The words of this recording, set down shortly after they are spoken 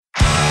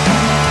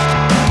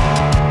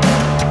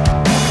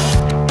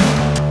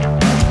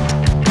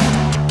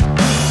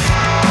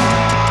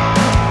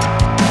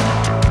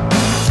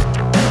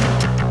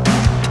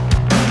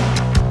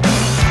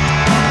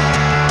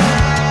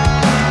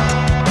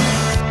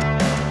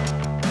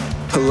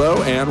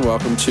Hello and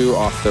welcome to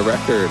Off the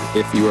Record.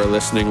 If you are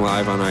listening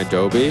live on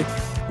Adobe,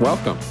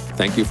 welcome.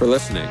 Thank you for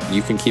listening.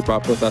 You can keep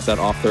up with us at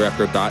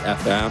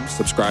offtherecord.fm,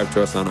 subscribe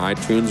to us on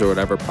iTunes or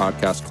whatever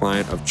podcast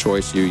client of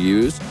choice you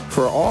use.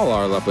 For all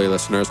our lovely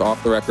listeners,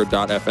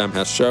 offtherecord.fm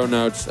has show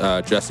notes,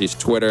 Jesse's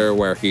Twitter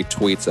where he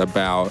tweets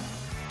about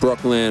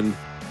Brooklyn,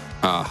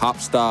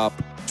 Hopstop.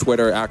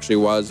 Twitter actually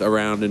was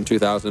around in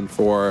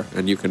 2004,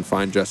 and you can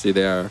find Jesse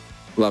there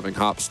loving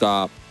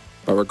Hopstop.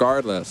 But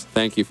regardless,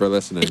 thank you for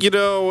listening. You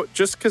know,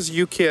 just because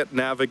you can't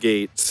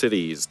navigate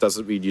cities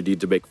doesn't mean you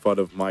need to make fun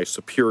of my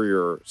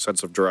superior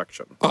sense of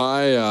direction.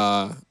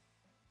 The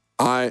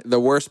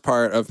worst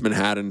part of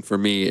Manhattan for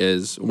me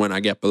is when I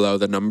get below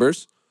the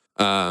numbers.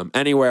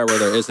 Anywhere where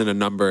there isn't a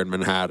number in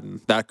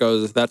Manhattan.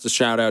 That's a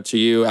shout out to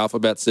you,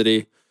 Alphabet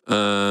City.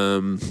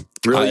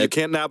 Really, you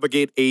can't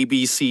navigate A,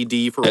 B, C,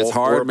 D for all it's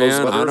hard, four of those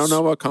man. letters? I don't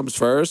know what comes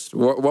first.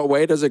 What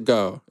way does it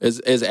go?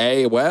 Is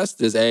A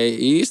west? Is A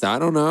east? I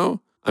don't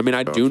know. I mean,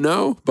 I do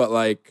know, but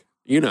like,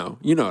 you know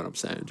what I'm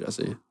saying,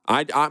 Jesse.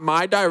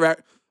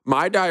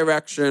 My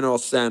directional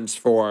sense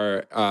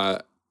for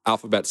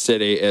Alphabet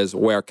City is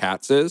where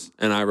Cats is,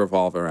 and I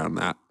revolve around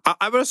that.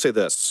 I'm going to say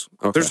this.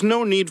 Okay. There's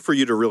no need for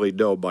you to really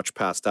know much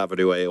past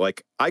Avenue A.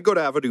 Like, I go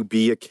to Avenue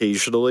B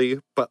occasionally,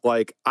 but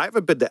like, I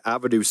haven't been to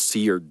Avenue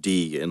C or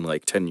D in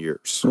like 10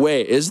 years.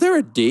 Wait, is there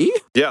a D?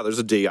 Yeah, there's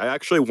a D. I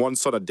actually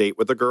once on a date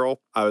with a girl,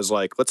 I was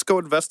like, let's go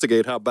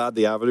investigate how bad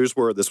the avenues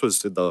were. This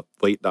was in the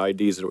late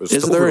 90s, and it was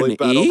still really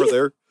bad over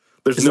there.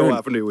 There's no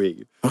Avenue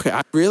E. Okay,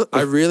 I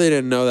really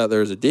didn't know that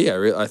there was a D.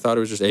 I thought it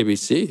was just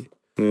ABC.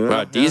 Yeah,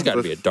 wow, D's got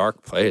to be a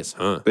dark place,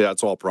 huh? Yeah,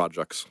 it's all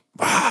projects.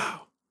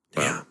 Wow.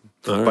 Damn.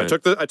 But Right.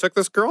 I took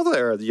this girl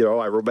there. You know,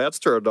 I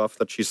romanced her enough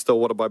that she's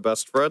still one of my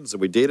best friends, and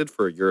we dated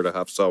for a year and a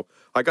half. So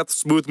I got the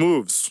smooth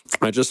moves.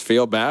 I just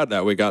feel bad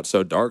that we got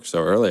so dark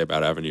so early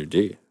about Avenue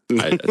D.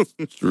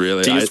 It's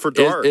really D's for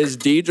dark. Is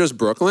D just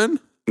Brooklyn?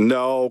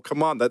 No,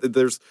 come on.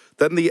 There's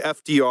then the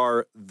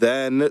FDR,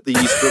 then the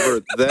East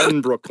River,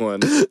 then Brooklyn,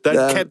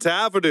 then Kent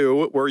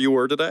Avenue, where you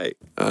were today.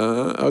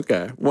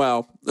 Okay.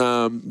 Well,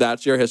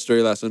 that's your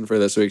history lesson for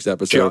this week's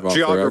episode of Off the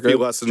Geography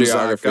Record. lessons.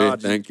 Geography.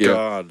 God, thank you.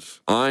 God.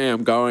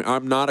 I'm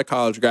not a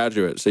college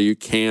graduate, so you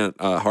can't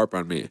harp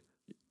on me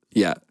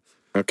yet.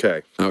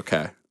 Okay.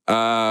 Okay.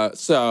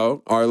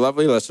 So our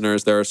lovely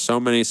listeners, there are so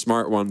many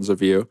smart ones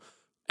of you.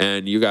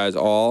 And you guys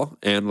all,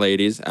 and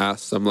ladies,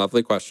 ask some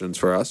lovely questions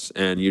for us.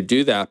 And you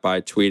do that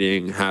by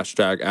tweeting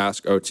hashtag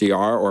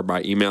AskOTR or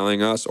by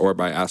emailing us or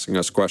by asking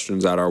us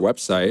questions at our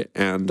website.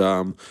 And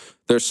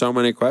there's so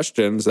many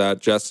questions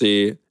that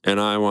Jesse and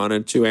I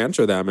wanted to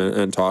answer them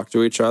and talk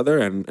to each other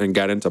and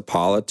get into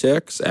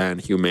politics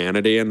and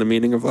humanity and the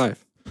meaning of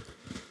life.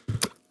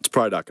 It's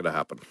probably not going to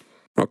happen.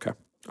 Okay.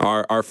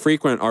 Our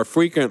frequent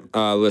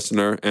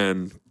listener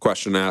and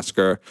question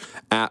asker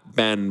at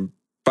Ben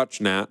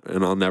Butchnat,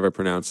 and I'll never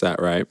pronounce that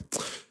right.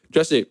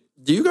 Jesse,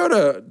 do you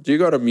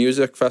go to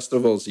music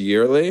festivals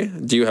yearly?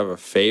 Do you have a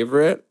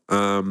favorite?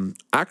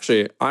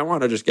 Actually, I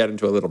want to just get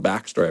into a little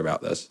backstory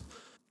about this.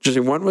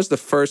 Jesse, when was the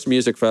first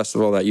music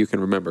festival that you can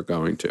remember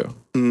going to?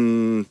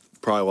 Probably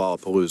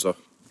Lollapalooza.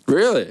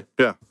 Really?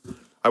 Yeah.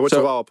 I went to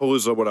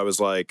Lollapalooza when I was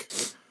like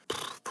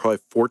probably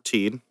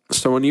 14.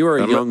 So when you were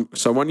a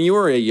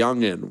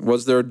youngin,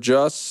 was there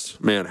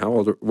just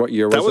what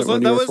year was it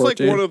when you were 14? That was like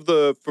one of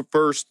the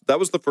first. That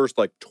was the first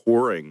like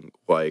touring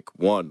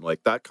one.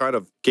 Like that kind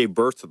of gave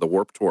birth to the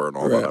Warped Tour and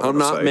all Right. that. I'm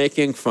not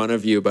making fun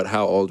of you, but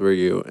how old were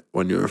you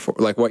when you were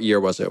like what year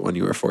was it when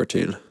you were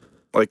 14?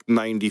 Like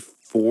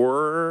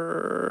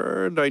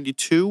 94,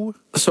 92?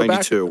 So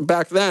 92.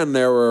 Back then,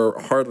 there were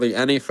hardly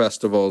any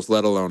festivals,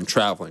 let alone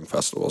traveling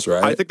festivals,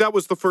 right? I think that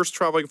was the first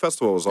traveling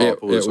festival. Was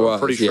Lollapalooza. It was, I'm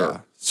pretty sure.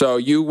 Yeah. So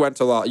you went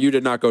to you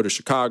did not go to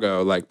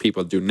Chicago like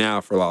people do now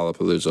for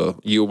Lollapalooza.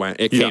 You went.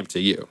 It came to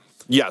you.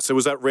 Yes, it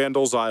was at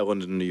Randall's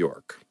Island in New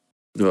York.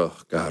 Oh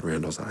God,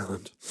 Randall's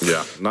Island.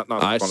 Yeah, not.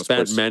 I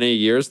spent many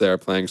years there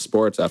playing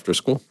sports after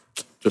school.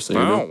 Just so you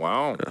know. Oh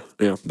wow.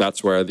 Yeah,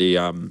 that's where the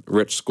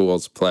rich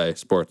schools play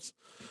sports.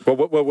 Well,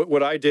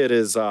 what I did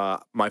is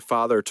my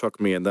father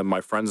took me, and then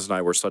my friends and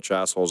I were such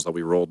assholes that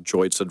we rolled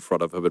joints in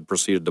front of him and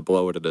proceeded to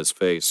blow it in his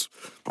face.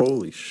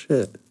 Holy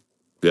shit.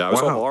 Yeah, I was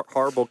a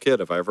horrible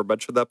kid. Have I ever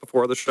mentioned that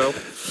before on the show?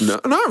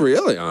 No, not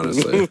really,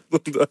 honestly.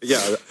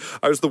 Yeah,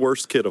 I was the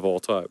worst kid of all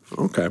time.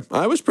 Okay.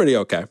 I was pretty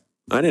okay.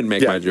 I didn't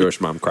make my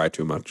Jewish mom cry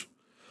too much.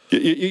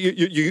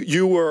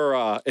 You were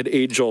an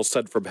angel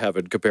sent from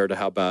heaven compared to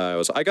how bad I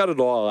was. I got it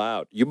all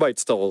out. You might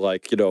still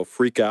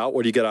freak out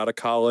when you get out of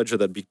college and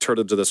then be turned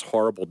into this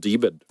horrible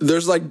demon.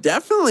 There's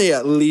definitely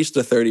at least a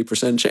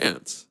 30%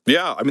 chance.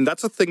 Yeah, I mean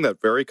that's a thing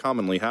that very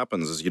commonly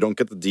happens is you don't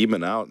get the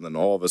demon out and then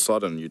all of a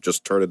sudden you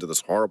just turn into this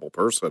horrible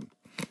person.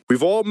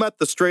 We've all met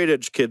the straight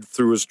edge kid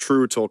through his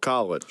true till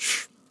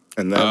college.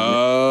 And then,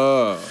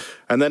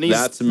 he's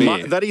that's me.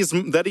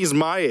 He's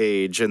my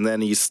age, and then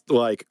he's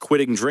like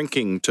quitting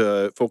drinking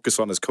to focus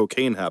on his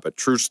cocaine habit.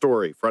 True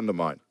story, friend of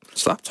mine.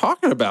 Stop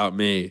talking about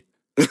me.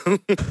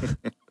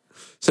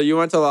 So you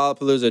went to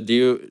Lollapalooza.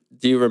 Do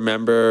you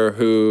remember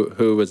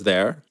who was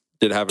there?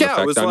 Did it have an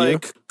effect on you? Yeah,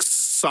 it was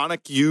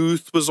Sonic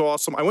Youth was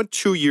awesome. I went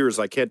 2 years.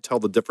 I can't tell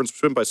the difference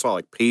between, but I saw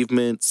like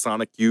Pavement,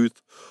 Sonic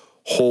Youth,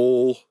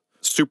 Hole,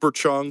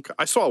 Superchunk.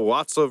 I saw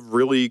lots of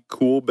really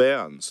cool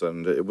bands,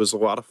 and it was a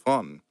lot of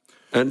fun.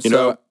 And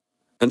so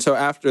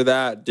after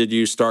that, did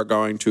you start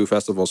going to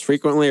festivals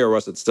frequently, or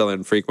was it still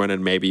infrequent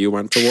and maybe you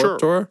went to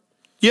Warped Tour?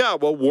 Yeah,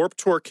 well, Warped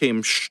Tour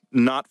came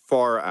not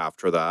far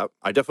after that.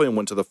 I definitely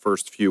went to the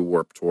first few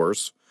Warped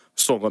Tours.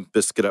 Saw Limp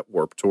Bizkit at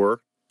Warped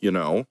Tour,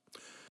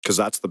 because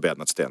that's the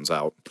band that stands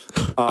out.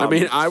 I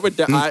mean,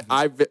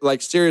 I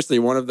like seriously,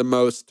 one of the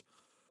most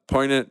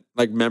poignant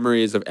like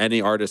memories of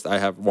any artist I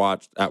have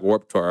watched at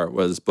Warped Tour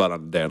was Blood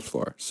on the Dance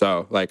Floor.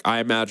 So like, I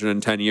imagine in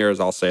 10 years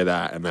I'll say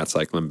that, and that's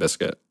like Limp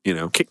Bizkit,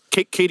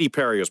 Katy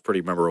Perry was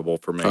pretty memorable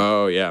for me.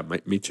 Oh yeah,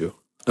 me too.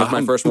 That was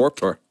my first Warped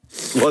Tour.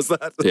 Was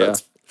that? Yeah.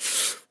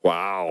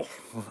 Wow.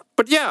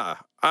 But yeah,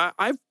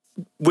 I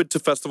went to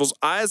festivals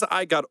as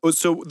I got.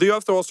 So you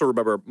have to also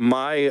remember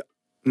my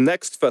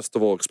next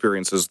festival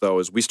experiences, though,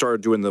 is we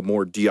started doing the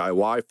more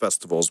DIY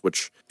festivals,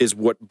 which is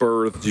what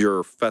birthed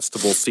your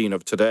festival scene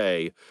of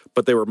today.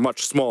 But they were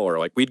much smaller.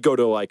 Like we'd go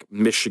to like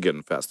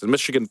Michigan Fest, and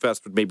Michigan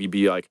Fest would maybe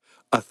be like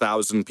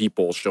 1,000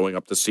 people showing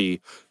up to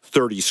see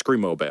 30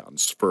 screamo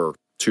bands for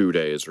 2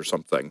 days or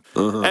something.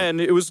 And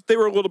they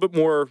were a little bit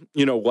more,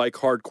 like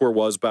hardcore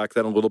was back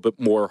then, a little bit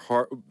more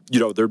hard,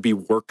 there'd be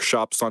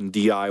workshops on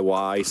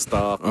DIY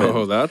stuff.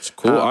 Oh, that's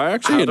cool. I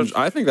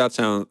think that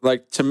sounds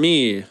like, to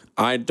me,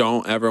 I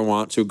don't ever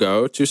want to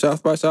go to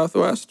South by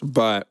Southwest,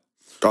 but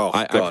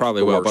I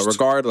probably will. But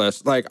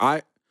regardless, like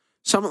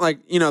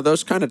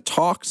those kind of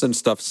talks and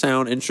stuff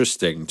sound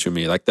interesting to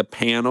me. Like the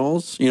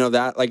panels,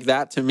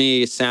 that to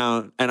me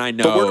sound, and I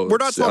know. But we're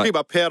not talking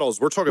about panels.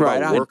 We're talking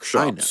about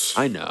workshops.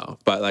 I know.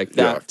 But like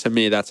that, to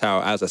me, that's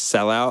how, as a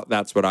sellout,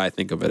 that's what I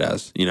think of it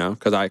as,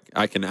 because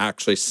I can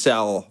actually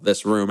sell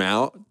this room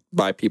out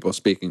by people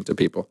speaking to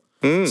people.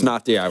 It's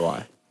not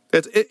DIY.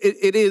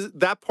 It is,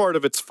 that part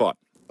of it's fun.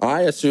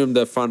 I assumed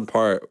the fun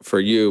part for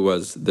you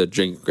was the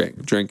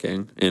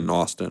drinking in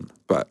Austin,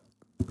 but.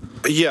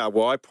 Yeah,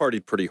 well, I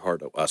partied pretty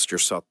hard at last year,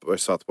 South by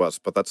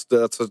Southwest, but that's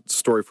a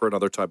story for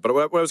another time. But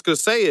what I was going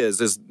to say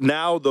is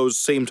now those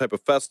same type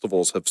of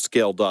festivals have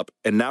scaled up,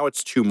 and now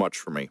it's too much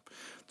for me.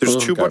 There's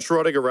too much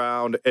running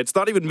around. It's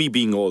not even me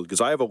being old,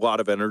 because I have a lot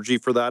of energy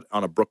for that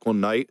on a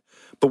Brooklyn night.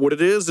 But what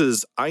it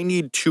is I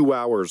need 2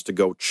 hours to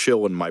go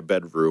chill in my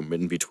bedroom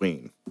in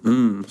between.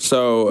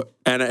 So,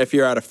 and if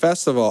you're at a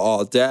festival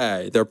all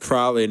day, they're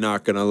probably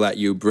not going to let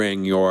you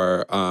bring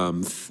your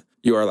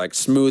like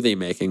smoothie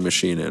making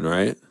machine in,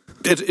 right?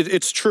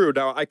 It's true.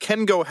 Now, I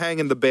can go hang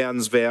in the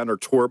band's van or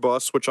tour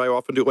bus, which I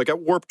often do. Like at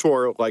Warped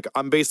Tour, like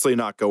I'm basically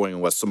not going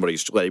unless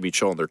somebody's letting me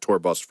chill on their tour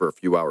bus for a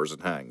few hours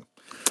and hang.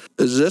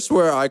 Is this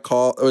where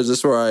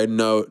I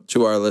note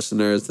to our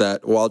listeners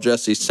that while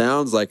Jesse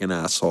sounds like an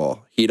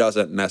asshole, he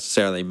doesn't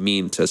necessarily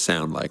mean to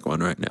sound like one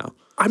right now?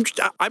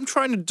 I'm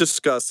trying to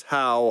discuss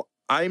how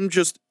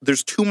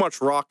there's too much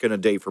rock in a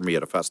day for me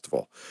at a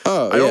festival.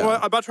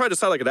 I'm not trying to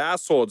sound like an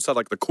asshole and sound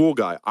like the cool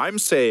guy. I'm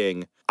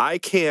saying I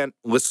can't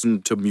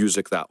listen to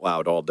music that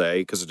loud all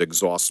day because it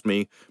exhausts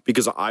me,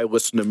 because I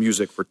listen to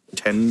music for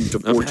 10 to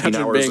 14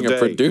 hours a day. Being a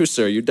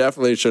producer, you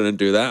definitely shouldn't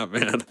do that,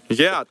 man.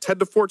 Yeah, 10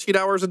 to 14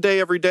 hours a day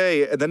every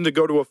day, and then to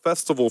go to a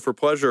festival for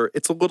pleasure,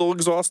 it's a little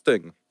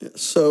exhausting.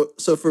 So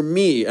for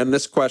me, and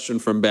this question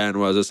from Ben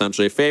was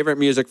essentially favorite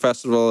music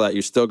festival that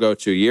you still go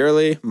to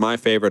yearly. My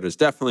favorite is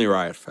definitely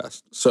Riot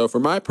Fest. So for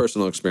my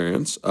personal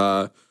experience,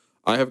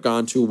 I have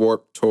gone to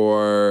Warped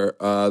Tour.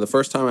 The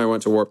first time I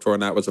went to Warped Tour,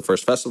 and that was the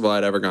first festival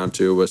I'd ever gone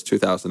to, was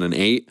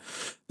 2008.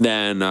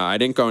 Then I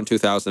didn't go in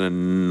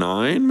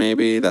 2009,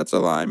 maybe. That's a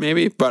lie,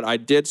 maybe. But I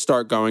did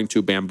start going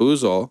to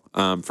Bamboozle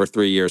for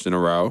 3 years in a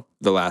row,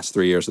 the last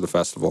 3 years of the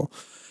festival.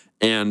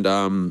 And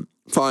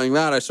following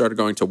that, I started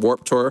going to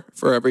Warped Tour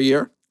for every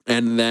year.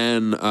 And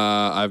then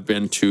I've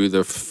been to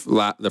the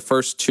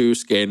first two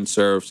Skate and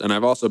Serves, and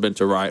I've also been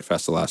to Riot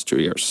Fest the last 2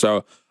 years.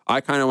 So I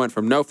kind of went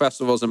from no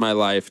festivals in my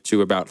life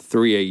to about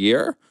 3 a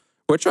year,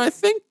 which I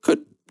think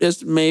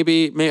is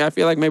maybe I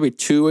feel like maybe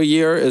 2 a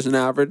year is an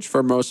average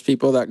for most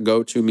people that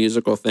go to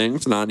musical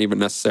things, not even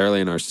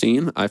necessarily in our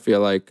scene. I feel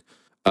like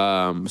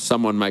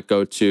someone might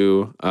go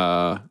to,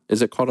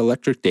 is it called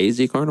Electric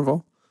Daisy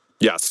Carnival?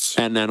 Yes.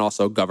 And then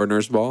also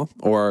Governor's Ball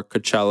or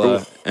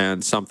Coachella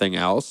and something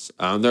else.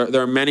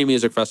 There are many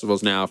music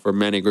festivals now for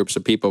many groups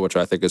of people, which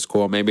I think is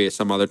cool. Maybe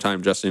some other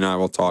time Jesse and I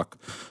will talk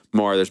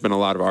more. There's been a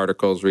lot of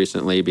articles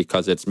recently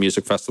because it's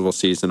music festival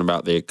season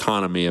about the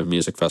economy of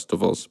music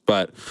festivals.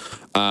 But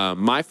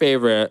my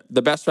favorite,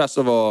 the best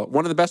festival,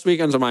 one of the best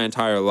weekends of my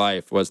entire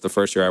life was the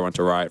first year I went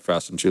to Riot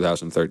Fest in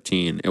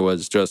 2013. It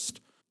was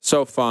just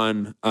so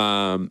fun.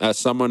 As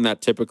someone that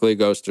typically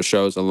goes to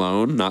shows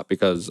alone, not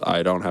because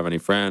I don't have any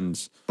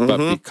friends, but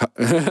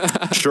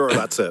because... Sure,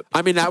 that's it.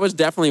 I mean, that was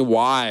definitely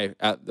why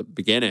at the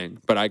beginning,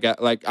 but I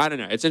don't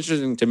know. It's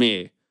interesting to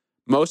me.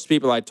 Most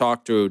people I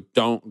talk to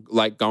don't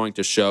like going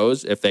to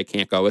shows if they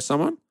can't go with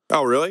someone.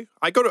 Oh, really?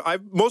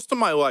 Most of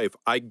my life,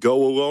 I go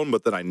alone,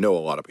 but then I know a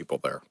lot of people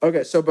there.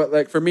 Okay, so but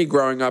like for me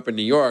growing up in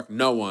New York,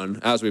 no one,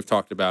 as we've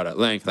talked about at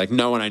length, like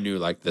no one I knew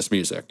liked this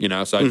music, you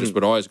know. So I just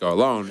would always go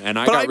alone, and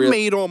I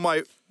made all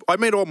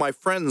my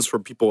friends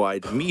from people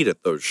I'd meet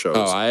at those shows.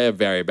 Oh, I have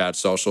very bad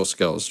social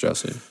skills,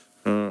 Jesse.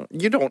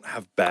 You don't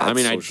have bad. I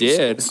mean,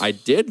 skills. I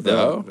did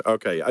though.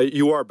 Okay,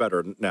 you are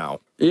better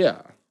now.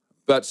 Yeah,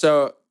 but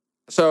so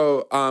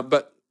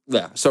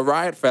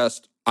Riot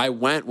Fest. I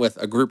went with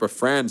a group of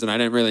friends, and I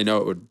didn't really know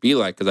what it would be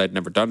like because I'd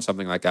never done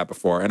something like that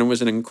before. And it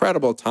was an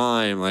incredible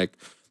time. Like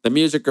the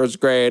music was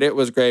great. It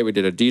was great. We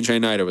did a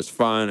DJ night. It was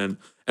fun. And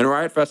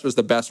Riot Fest was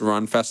the best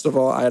run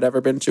festival I had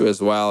ever been to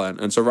as well.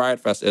 And so Riot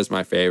Fest is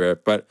my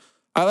favorite. But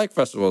I like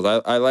festivals.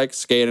 I like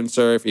skate and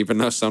surf, even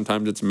though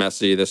sometimes it's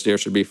messy. This year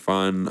should be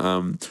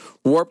fun.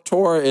 Warped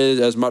Tour is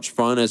as much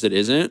fun as it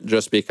isn't,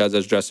 just because,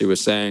 as Jesse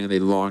was saying, the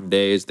long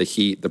days, the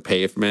heat, the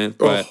pavement.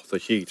 But the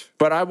heat.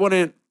 But I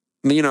wouldn't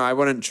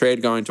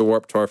trade going to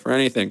Warped Tour for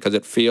anything because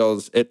it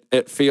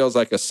feels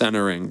like a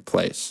centering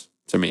place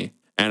to me.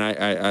 And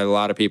a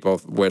lot of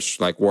people wish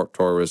like Warped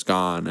Tour was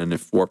gone, and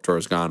if Warped Tour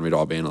is gone, we'd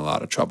all be in a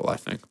lot of trouble, I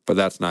think. But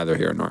that's neither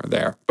here nor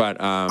there. But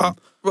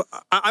well,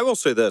 I will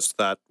say this,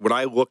 that when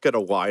I look at a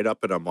lineup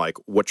and I'm like,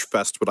 which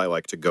fest would I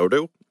like to go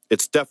to?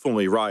 It's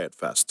definitely Riot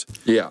Fest.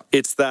 Yeah.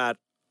 It's that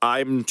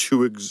I'm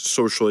too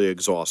socially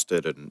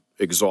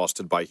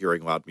exhausted by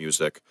hearing loud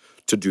music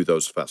to do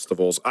those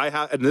festivals.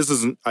 And this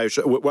isn't,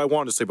 what I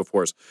wanted to say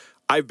before is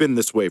I've been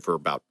this way for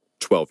about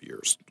 12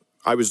 years.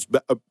 I was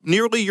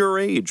nearly your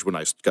age when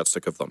I got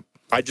sick of them.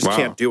 I just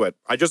can't do it.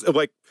 I just,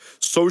 like,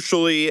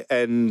 socially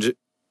and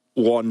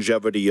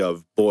longevity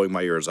of blowing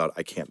my ears out,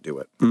 I can't do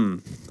it.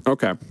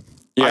 Okay.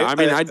 Yeah,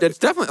 it's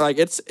definitely, like,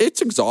 it's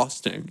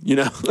exhausting, you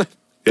know?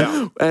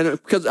 Yeah. And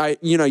because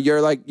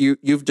you're like,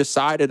 you've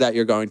decided that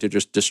you're going to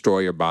just destroy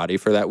your body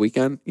for that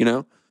weekend, you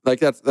know? Like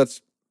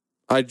that's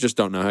I just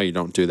don't know how you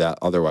don't do that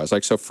otherwise.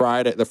 Like, so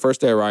Friday, the first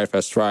day of Riot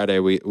Fest, Friday,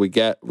 we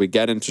get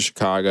into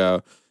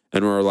Chicago,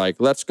 and we're like,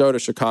 let's go to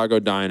Chicago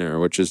Diner,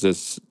 which is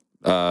this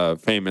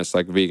famous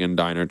like vegan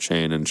diner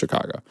chain in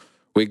Chicago.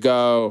 We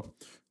go,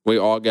 we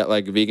all get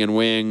like vegan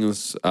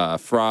wings,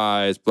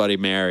 fries, Bloody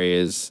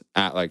Marys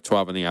at like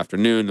 12 in the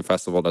afternoon. The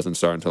festival doesn't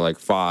start until like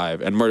 5,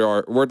 and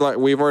we're like,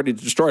 we've already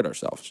destroyed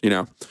ourselves, you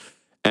know.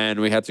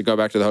 And we had to go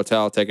back to the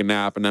hotel, take a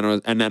nap, and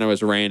then it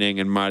was raining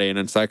and muddy, and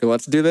it's like,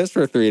 let's do this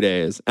for 3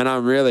 days. And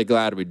I'm really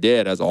glad we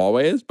did, as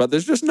always. But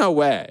there's just no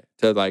way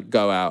to like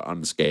go out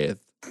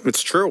unscathed.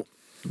 It's true.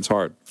 It's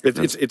hard.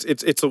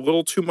 It's a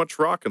little too much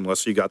rock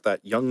unless you got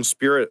that young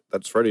spirit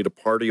that's ready to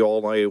party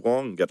all night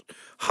long and get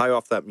high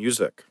off that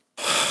music.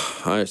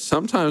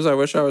 Sometimes I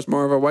wish I was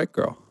more of a white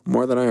girl,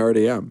 more than I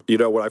already am. You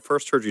know, when I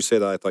first heard you say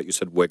that, I thought you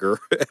said wigger,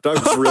 and I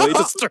was really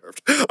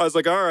disturbed. I was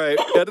like, all right,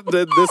 edit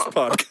this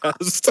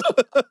podcast.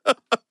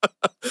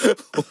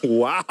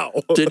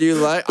 Wow. Did you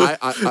like,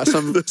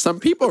 some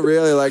people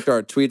really liked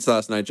our tweets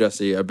last night,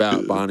 Jesse,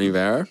 about Bon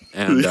Iver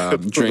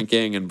and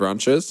drinking and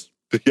brunches.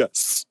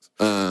 Yes.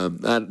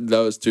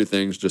 Those two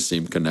things just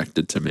seem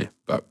connected to me.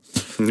 But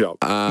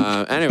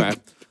anyway,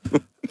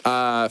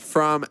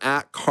 from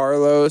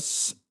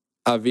 @Carlos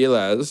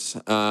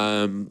Aviles,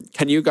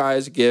 can you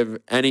guys give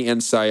any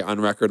insight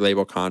on record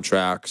label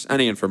contracts?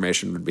 Any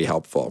information would be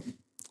helpful.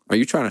 Are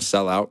you trying to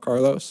sell out,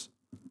 Carlos?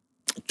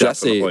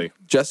 Definitely.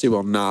 Jesse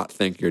will not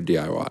think you're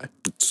DIY.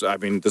 I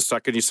mean, the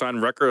second you sign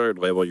a record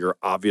label, you're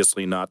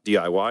obviously not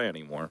DIY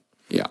anymore.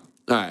 Yeah.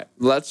 All right.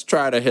 Let's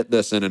try to hit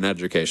this in an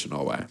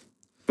educational way.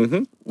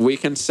 Mm-hmm. We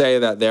can say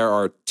that there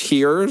are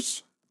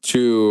tiers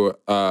to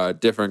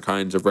different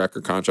kinds of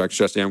record contracts.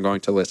 Jesse, I'm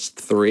going to list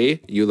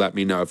 3. You let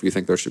me know if you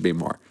think there should be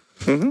more.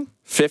 Mm-hmm.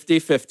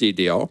 50-50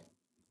 deal.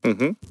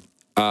 Mm-hmm.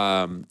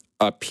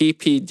 A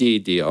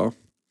PPD deal.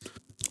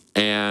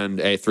 And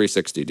a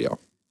 360 deal.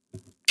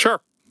 Sure.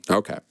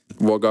 Okay.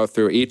 We'll go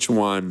through each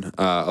one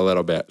a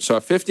little bit. So a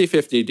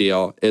 50-50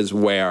 deal is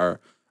where,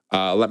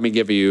 let me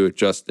give you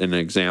just an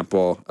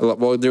example.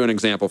 We'll do an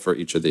example for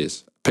each of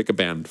these. Pick a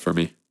band for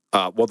me.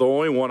 Well, the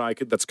only one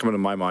that's coming to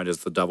my mind is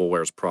The Devil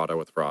Wears Prada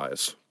with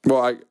Rise.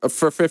 Well,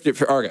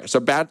 okay.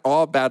 So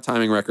all Bad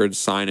Timing Records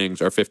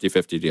signings are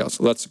 50-50 deals.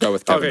 Let's go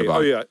with Kevin Devine. Oh,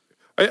 yeah.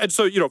 And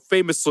so,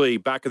 famously,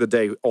 back in the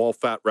day, All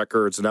Fat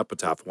Records and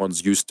Epitaph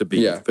ones used to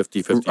be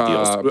 50-50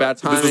 deals. Bad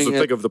Timing, this is a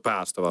thing of the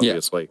past,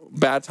 obviously. Yeah.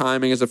 Bad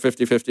Timing is a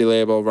 50-50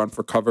 label. Run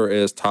for Cover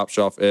is. Top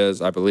Shelf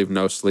is. I believe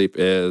No Sleep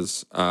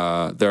is.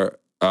 They're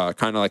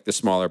kind of like the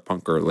smaller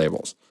punker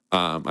labels.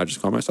 I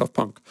just call myself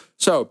punk.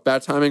 So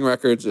Bad Timing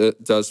Records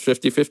does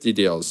 50-50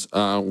 deals.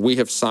 We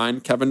have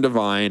signed Kevin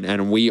Devine,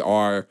 and we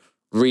are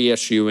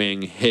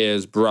reissuing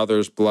his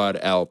Brother's Blood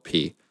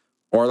LP.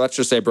 Or let's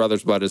just say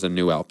Brother's Blood is a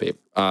new LP.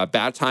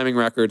 Bad Timing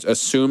Records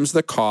assumes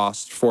the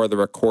cost for the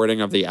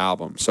recording of the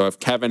album. So if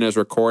Kevin is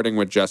recording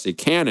with Jesse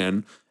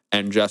Cannon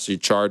and Jesse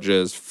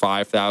charges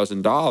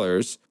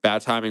 $5,000,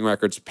 Bad Timing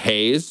Records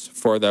pays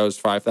for those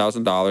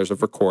 $5,000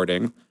 of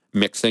recording,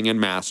 mixing and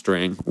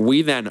mastering.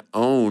 We then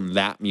own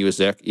that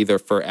music either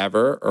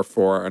forever or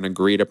for an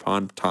agreed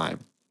upon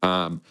time.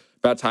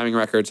 Bad Timing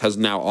Records has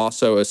now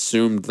also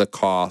assumed the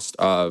cost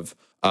of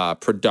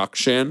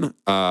production,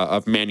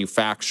 of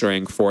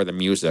manufacturing for the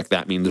music.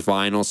 That means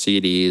vinyl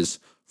CDs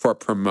for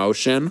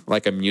promotion,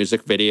 like a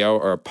music video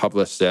or a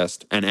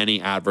publicist, and any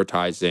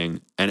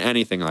advertising and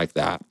anything like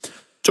that.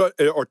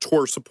 Or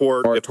tour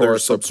support, or if tour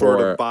there's some sort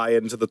support. of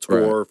buy-in to the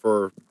tour Right.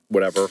 for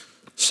whatever.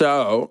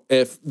 So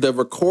if the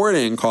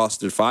recording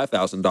costed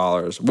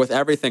 $5,000, with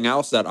everything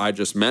else that I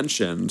just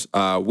mentioned,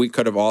 we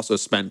could have also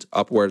spent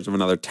upwards of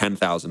another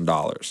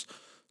 $10,000.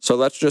 So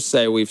let's just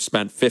say we've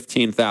spent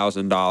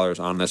 $15,000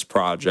 on this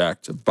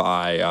project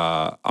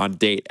on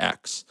date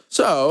X.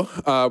 So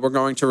we're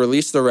going to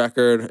release the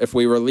record. If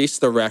we release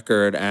the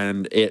record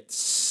and it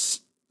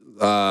sells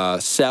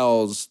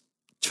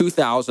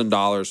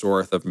 $2,000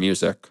 worth of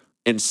music,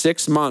 in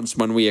 6 months,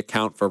 when we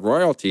account for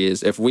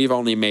royalties, if we've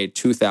only made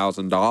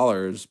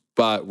 $2,000,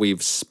 but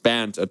we've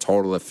spent a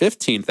total of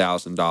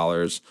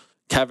 $15,000,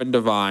 Kevin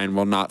Devine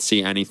will not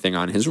see anything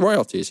on his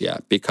royalties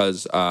yet,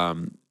 because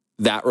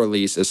that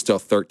release is still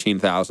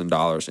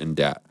 $13,000 in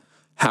debt.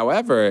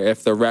 However,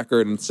 if the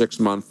record in 6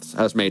 months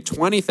has made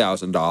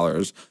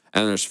 $20,000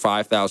 and there's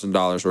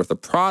 $5,000 worth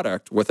of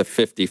product with a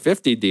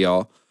 50-50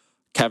 deal,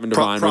 Kevin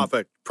Devine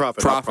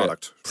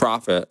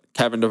profit.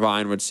 Kevin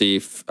Devine would see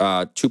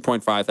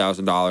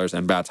 $2,500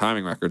 and Bad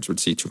Timing Records would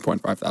see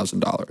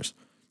 $2,500.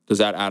 Does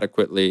that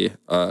adequately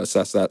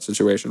assess that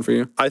situation for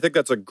you? I think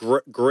that's a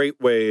great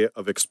way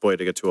of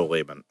explaining it to a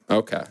layman.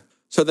 Okay.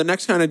 So the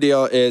next kind of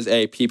deal is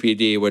a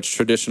PPD, which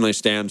traditionally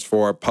stands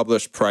for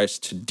Published Price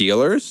to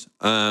Dealers.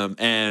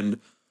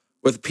 And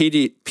with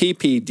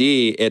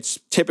PPD, it's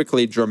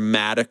typically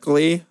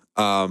dramatically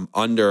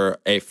under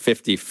a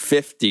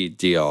 50-50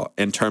 deal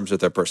in terms of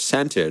the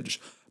percentage,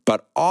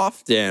 but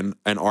often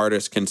an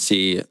artist can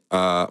see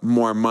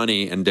more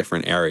money in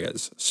different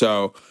areas.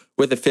 So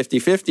with a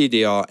 50-50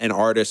 deal, an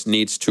artist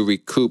needs to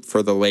recoup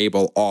for the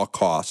label all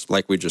costs,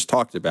 like we just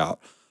talked about,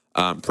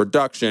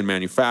 production,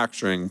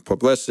 manufacturing,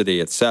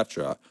 publicity,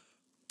 etc.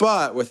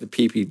 But with the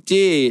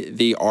PPD,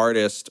 the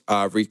artist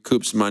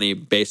recoups money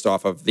based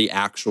off of the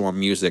actual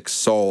music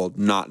sold,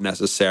 not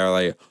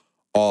necessarily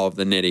all of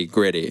the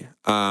nitty-gritty.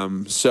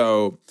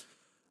 So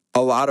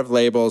a lot of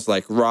labels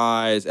like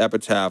Rise,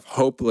 Epitaph,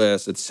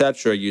 Hopeless,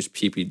 etc. use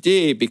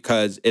PPD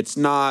because it's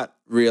not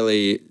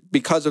really,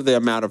 because of the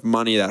amount of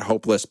money that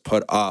Hopeless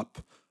put up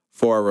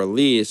for a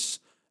release,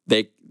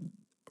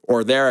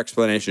 their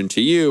explanation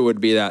to you would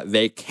be that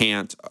they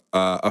can't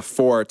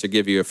afford to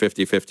give you a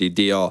 50-50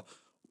 deal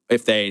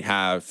if they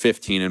have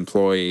 15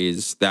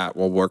 employees that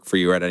will work for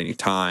you at any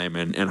time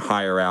and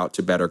hire out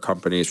to better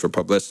companies for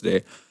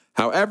publicity.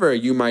 However,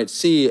 you might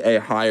see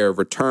a higher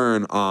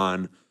return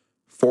on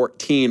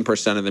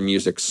 14% of the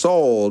music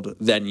sold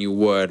than you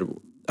would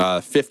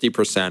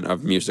 50%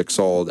 of music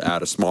sold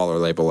at a smaller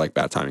label like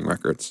Bad Timing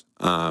Records.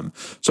 So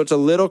it's a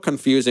little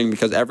confusing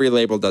because every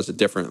label does it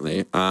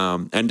differently.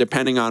 And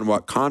depending on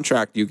what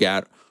contract you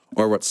get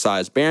or what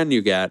size band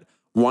you get,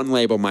 one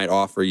label might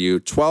offer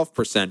you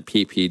 12%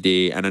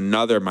 PPD and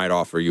another might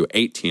offer you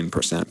 18%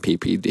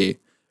 PPD.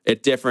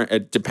 It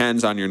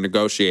depends on your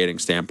negotiating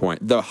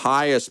standpoint. The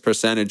highest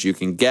percentage you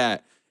can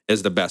get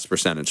is the best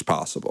percentage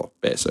possible,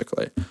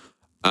 basically.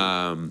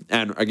 And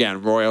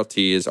again,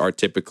 royalties are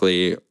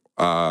typically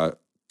 2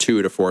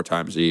 to 4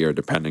 times a year,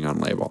 depending on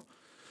label.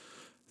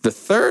 The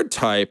third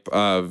type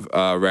of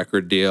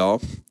record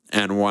deal,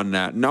 and one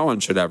that no one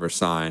should ever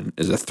sign,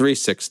 is a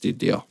 360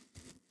 deal.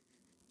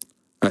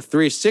 A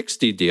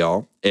 360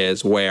 deal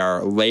is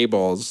where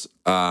labels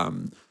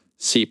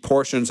see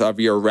portions of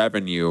your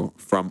revenue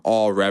from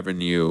all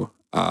revenue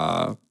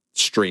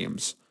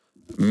streams: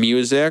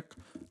 music,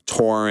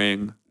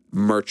 touring,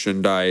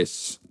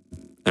 merchandise,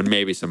 and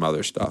maybe some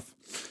other stuff.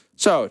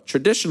 So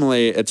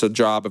traditionally, it's a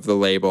job of the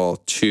label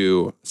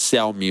to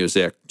sell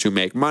music, to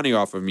make money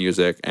off of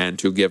music, and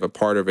to give a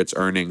part of its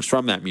earnings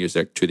from that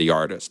music to the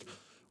artist.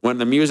 When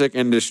the music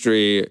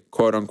industry,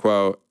 quote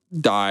unquote,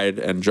 died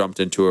and jumped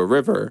into a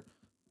river,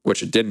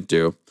 which it didn't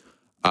do,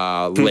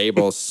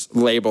 labels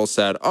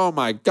said, "Oh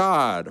my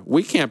God,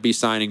 we can't be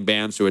signing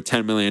bands to a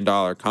 $10 million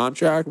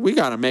contract. We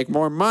got to make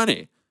more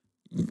money.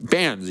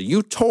 Bands,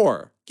 you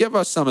tour, give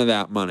us some of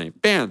that money.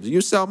 Bands,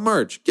 you sell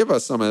merch, give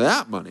us some of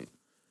that money."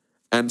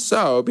 And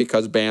so,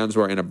 because bands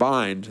were in a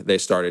bind, they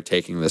started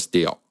taking this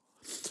deal.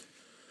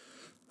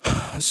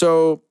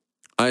 So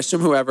I assume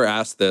whoever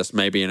asked this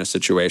may be in a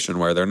situation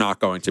where they're not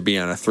going to be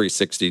on a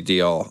 360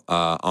 deal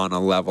on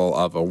a level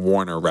of a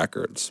Warner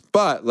Records.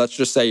 But let's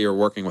just say you're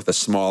working with a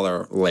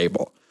smaller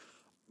label.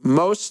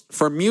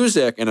 For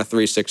music in a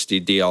 360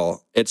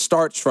 deal, it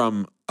starts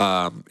from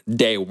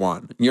day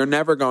one. You're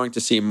never going to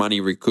see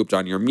money recouped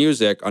on your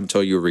music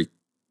until you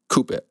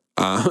recoup it.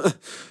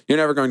 You're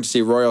never going to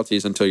see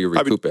royalties until you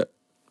recoup it.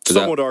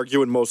 Some would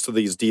argue in most of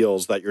these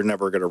deals that you're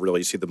never going to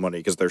really see the money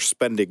because they're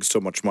spending so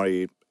much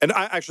money. And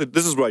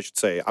this is what I should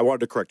say. I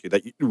wanted to correct you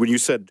that when you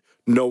said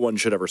no one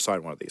should ever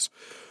sign one of these.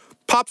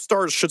 Pop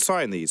stars should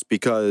sign these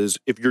because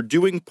if you're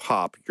doing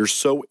pop, you're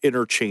so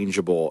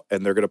interchangeable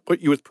and they're going to put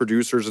you with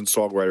producers and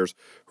songwriters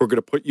who are going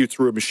to put you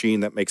through a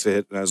machine that makes a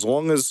hit. And as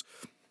long as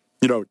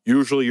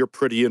usually you're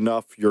pretty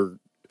enough. You're,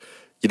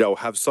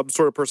 have some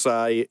sort of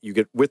personality. You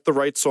get with the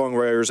right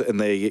songwriters and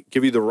they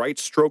give you the right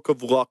stroke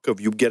of luck of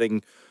you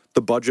getting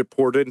the budget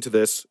poured into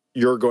this.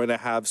 You're going to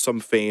have some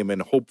fame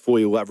and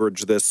hopefully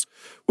leverage this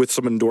with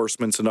some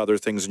endorsements and other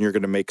things, and you're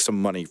going to make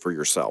some money for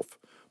yourself.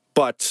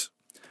 But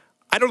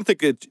I don't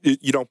think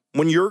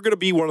when you're going to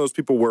be one of those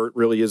people where it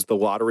really is the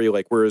lottery,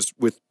 like whereas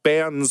with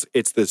bands,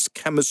 it's this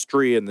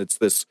chemistry and it's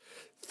this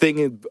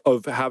thing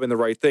of having the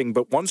right thing.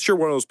 But once you're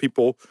one of those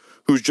people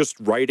who's just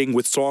writing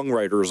with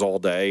songwriters all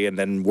day and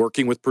then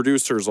working with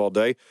producers all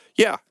day,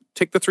 yeah,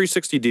 take the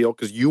 360 deal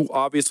because you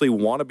obviously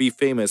want to be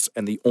famous.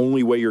 And the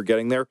only way you're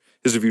getting there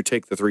is if you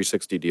take the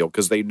 360 deal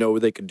because they know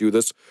they can do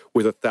this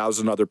with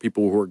 1,000 other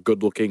people who are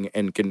good looking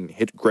and can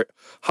hit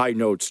high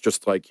notes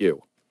just like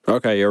you.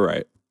 Okay, you're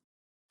right.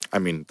 I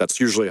mean, that's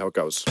usually how it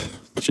goes.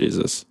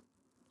 Jesus.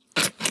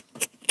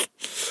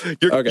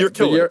 You're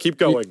killing it. Keep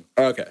going.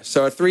 Okay,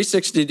 so a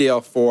 360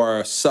 deal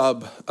for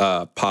sub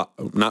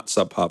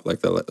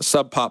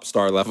pop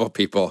star level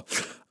people.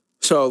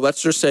 So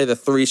let's just say the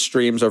three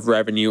streams of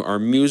revenue are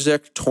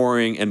music,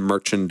 touring, and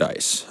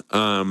merchandise.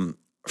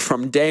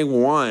 From day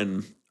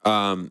one,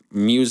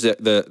 music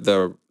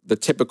the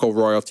typical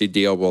royalty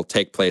deal will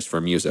take place for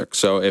music.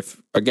 So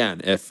if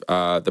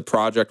the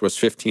project was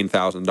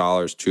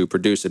 $15,000 to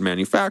produce and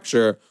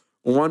manufacture,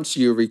 once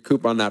you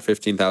recoup on that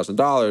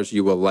 $15,000,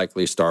 you will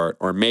likely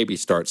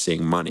start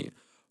seeing money.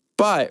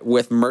 But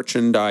with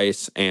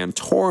merchandise and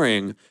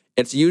touring,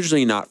 it's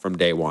usually not from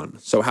day one.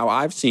 So how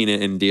I've seen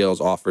it in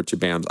deals offered to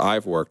bands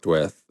I've worked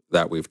with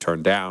that we've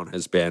turned down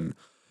has been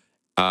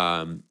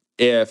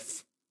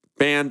if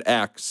band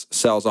X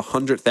sells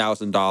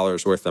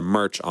 $100,000 worth of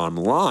merch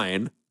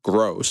online,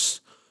 gross,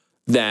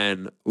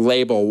 then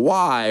label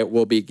Y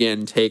will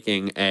begin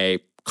taking a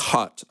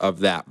cut of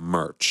that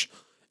merch.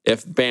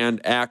 If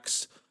band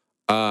X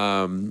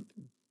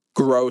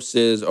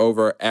grosses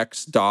over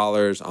X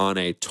dollars on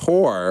a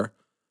tour,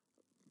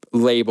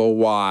 label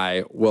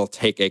Y will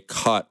take a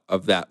cut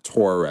of that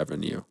tour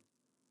revenue.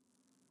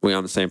 We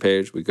on the same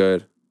page? We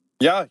good?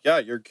 Yeah,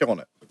 you're killing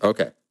it.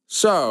 Okay.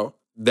 So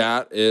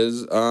that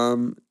is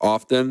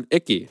often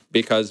icky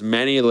because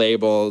many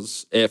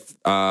labels, if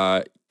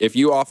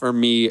you offer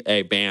me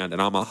a band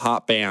and I'm a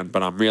hot band,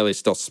 but I'm really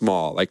still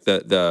small, like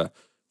the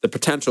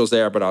potential's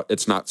there, but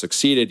it's not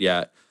succeeded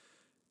yet.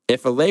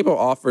 If a label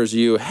offers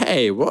you,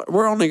 hey,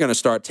 we're only going to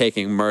start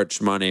taking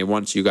merch money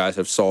once you guys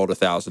have sold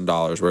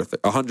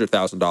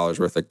 $100,000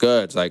 worth of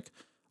goods, like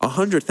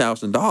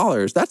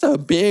 $100,000, that's a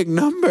big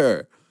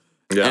number.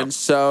 Yeah. And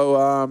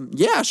so,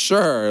 yeah,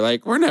 sure.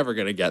 Like we're never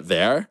going to get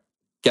there.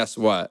 Guess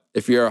what?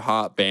 If you're a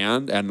hot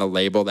band and the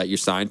label that you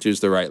signed to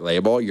is the right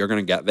label, you're going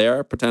to get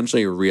there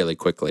potentially really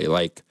quickly,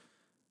 like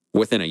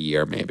within a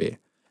year maybe.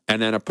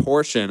 And then a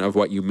portion of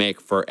what you make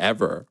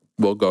forever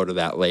will go to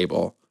that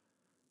label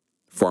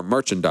for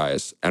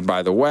merchandise. And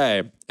by the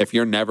way, if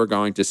you're never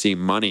going to see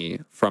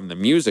money from the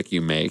music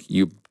you make,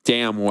 you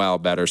damn well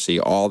better see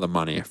all the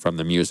money from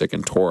the music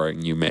and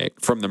touring you make,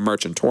 from the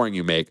merch and touring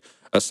you make,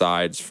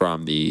 aside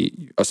from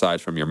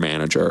your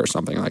manager or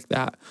something like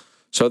that.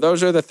 So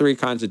those are the three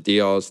kinds of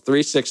deals.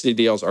 360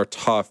 deals are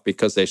tough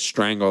because they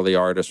strangle the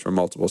artist from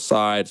multiple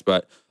sides,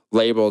 but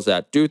labels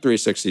that do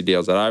 360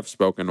 deals that I've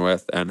spoken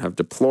with and have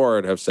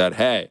deplored have said,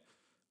 hey,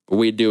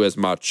 we do as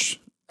much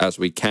as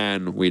we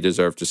can, we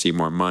deserve to see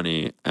more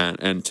money.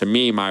 And to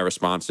me, my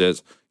response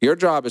is, your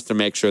job is to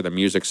make sure the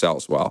music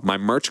sells well. My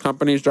merch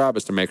company's job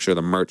is to make sure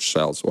the merch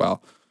sells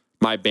well.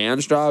 My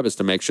band's job is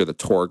to make sure the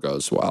tour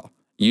goes well.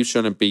 You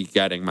shouldn't be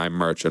getting my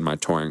merch and my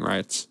touring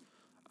rights.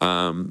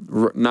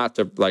 Not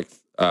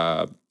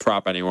to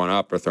prop anyone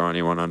up or throw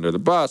anyone under the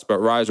bus, but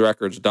Rise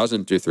Records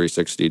doesn't do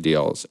 360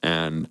 deals.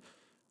 And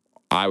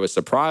I was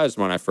surprised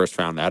when I first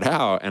found that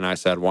out. And I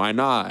said, why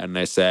not? And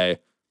they say,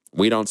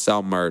 we don't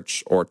sell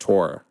merch or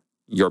tour.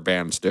 Your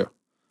bands do.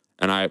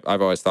 And I've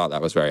always thought that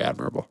was very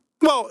admirable.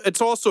 Well, it's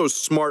also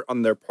smart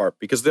on their part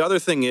because the other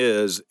thing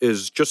is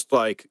just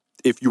like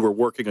if you were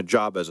working a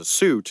job as a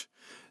suit,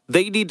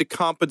 they need to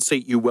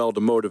compensate you well to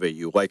motivate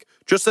you. Like,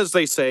 just as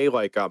they say,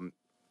 like,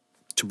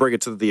 to bring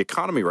it to the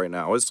economy right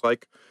now, is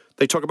like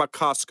they talk about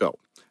Costco,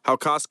 how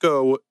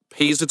Costco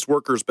pays its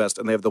workers best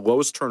and they have the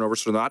lowest turnover,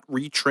 so they're not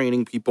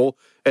retraining people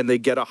and they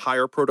get a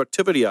higher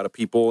productivity out of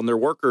people and their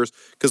workers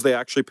because they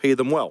actually pay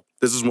them well.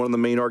 This is one of the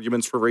main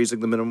arguments for raising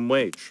the minimum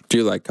wage. Do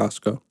you like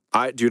Costco?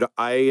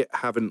 I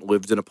haven't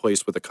lived in a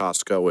place with a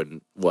Costco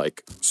in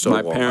like so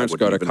long. My parents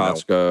go to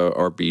Costco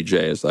or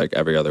BJ's like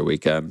every other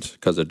weekend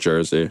because of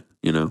Jersey,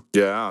 you know?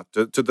 Yeah.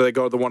 Did they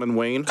go to the one in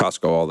Wayne?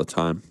 Costco all the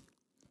time.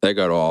 They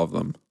go to all of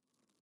them.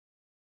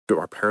 Do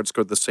our parents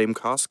go to the same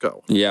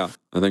Costco? Yeah,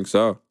 I think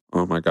so.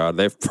 Oh my God.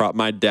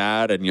 My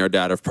dad and your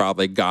dad have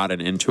probably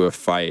gotten into a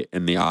fight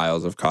in the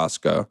aisles of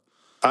Costco.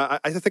 I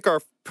think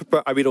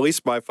at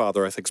least my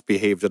father, I think,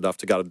 behaved enough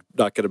to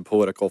not get in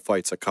political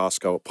fights at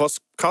Costco. Plus,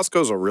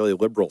 Costco's a really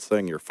liberal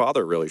thing. Your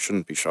father really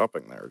shouldn't be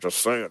shopping there. Just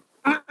saying.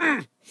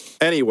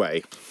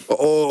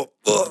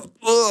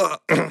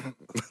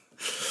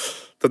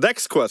 The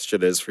next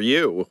question is for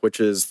you, which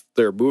is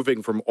they're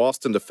moving from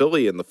Austin to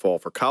Philly in the fall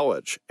for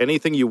college.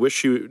 Anything you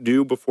wish you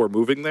knew before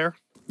moving there?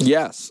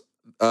 Yes.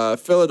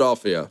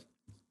 Philadelphia.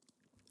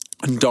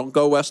 Don't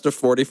go west of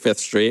 45th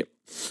Street.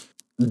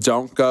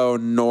 Don't go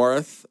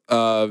north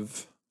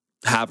of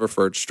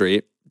Haverford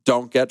Street.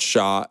 Don't get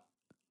shot.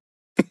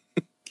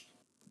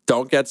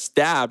 Don't get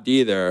stabbed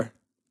either.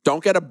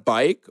 Don't get a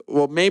bike.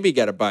 Well, maybe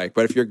get a bike,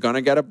 but if you're going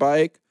to get a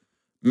bike,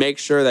 make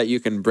sure that you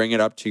can bring it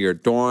up to your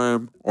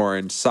dorm or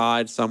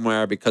inside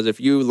somewhere, because if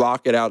you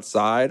lock it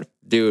outside,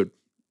 dude,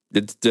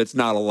 it's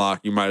not a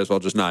lock. You might as well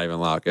just not even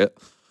lock it.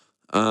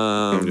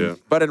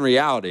 But in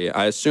reality,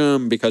 I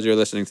assume because you're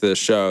listening to this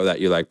show that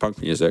you like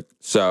punk music.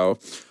 So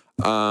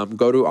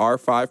go to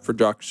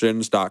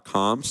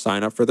r5productions.com,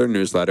 sign up for their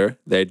newsletter.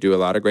 They do a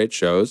lot of great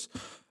shows.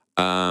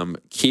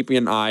 Keep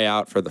an eye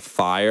out for The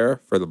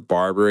Fire, for The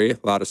Barbary. A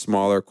lot of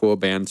smaller, cool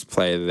bands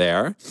play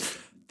there.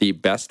 The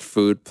best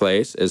food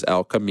place is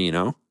El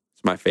Camino.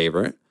 It's my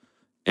favorite.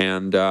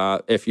 And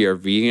if you're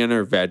vegan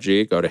or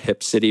veggie, go to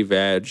Hip City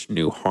Veg,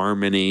 New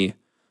Harmony,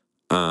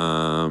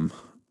 Blackbird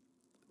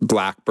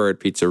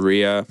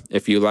Pizzeria.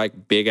 If you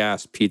like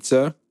big-ass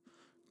pizza,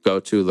 go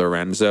to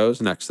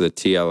Lorenzo's next to the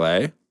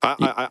TLA.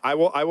 I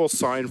will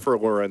sign for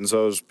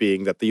Lorenzo's,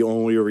 being that the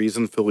only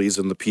reason Philly's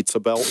in the pizza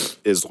belt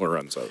is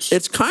Lorenzo's.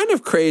 It's kind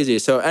of crazy.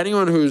 So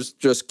anyone who's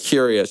just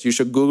curious, you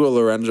should Google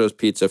Lorenzo's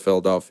Pizza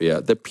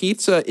Philadelphia. The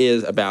pizza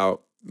is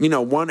about,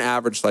 one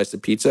average slice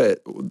of pizza.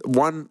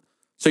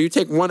 So you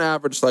take one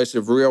average slice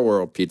of real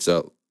world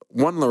pizza.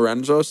 One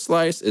Lorenzo's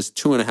slice is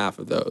 2.5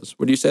 of those.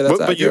 Would you say that's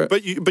accurate?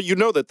 But you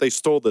know that they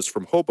stole this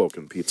from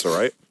Hoboken Pizza,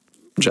 right?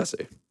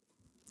 Jesse,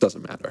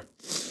 doesn't matter.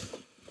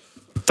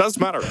 Does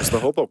matter because the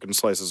Hoboken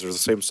slices are the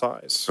same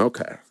size.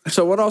 Okay.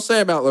 So what I'll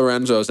say about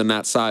Lorenzo's and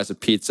that size of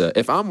pizza,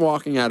 if I'm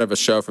walking out of a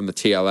show from the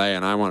TLA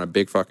and I want a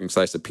big fucking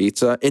slice of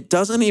pizza, it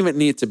doesn't even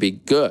need to be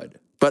good.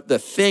 But the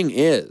thing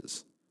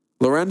is,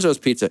 Lorenzo's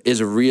pizza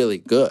is really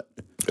good.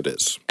 It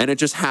is. And it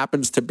just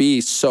happens to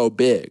be so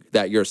big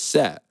that you're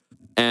set.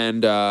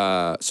 And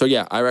so,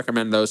 yeah, I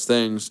recommend those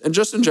things. And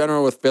just in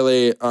general with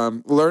Philly,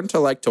 learn to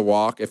like to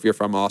walk if you're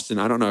from Austin.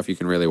 I don't know if you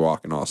can really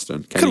walk in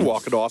Austin. Can you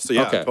walk in Austin?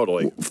 Yeah, okay.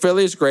 Totally.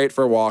 Philly's great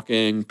for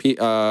walking. You're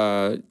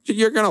going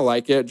to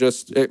like it.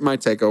 It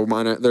might take a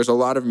minute. There's a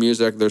lot of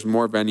music. There's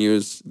more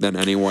venues than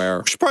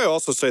anywhere. We should probably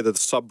also say that the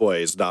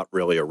subway is not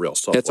really a real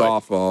subway. It's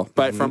awful.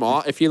 But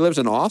if he lives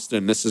in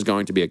Austin, this is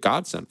going to be a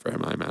godsend for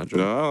him, I imagine.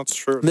 No, that's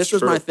true. This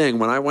was my thing.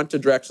 When I went to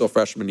Drexel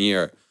freshman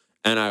year,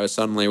 and I was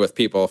suddenly with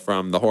people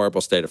from the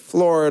horrible state of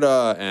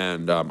Florida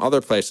and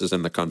other places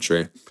in the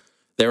country.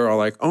 They were all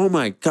like, "Oh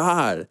my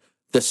God,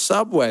 the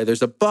subway!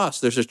 There's a bus,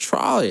 there's a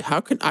trolley.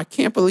 I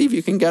can't believe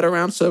you can get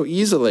around so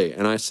easily."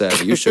 And I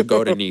said, "You should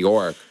go to New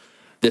York.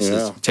 This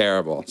is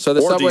terrible." So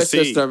the subway DC.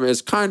 system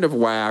is kind of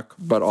whack,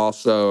 but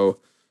also,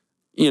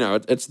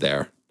 it's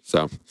there.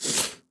 So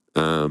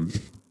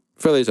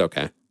Philly's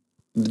okay.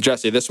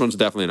 Jesse, this one's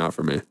definitely not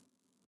for me.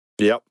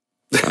 Yep.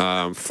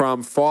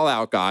 From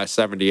Fallout Guy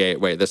 78.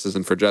 Wait, this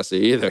isn't for Jesse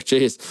either.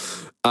 Jeez.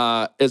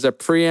 Is a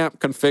preamp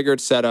configured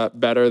setup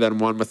better than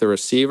one with a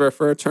receiver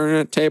for a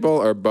turntable,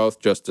 or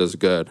both just as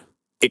good?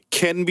 It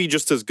can be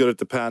just as good. It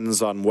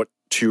depends on what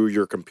two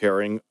you're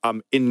comparing.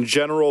 In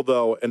general,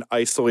 though, an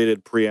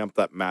isolated preamp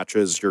that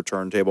matches your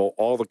turntable,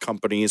 all the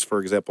companies,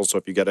 for example, so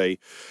if you get a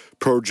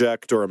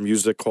Project or a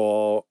Music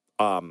Hall,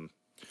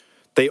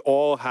 they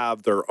all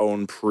have their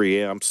own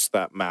preamps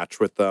that match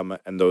with them,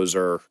 and those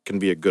can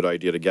be a good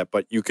idea to get.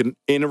 But you can,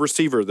 in a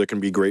receiver, there can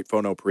be great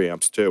phono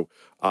preamps too.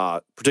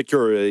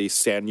 Particularly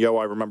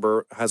Sanyo, I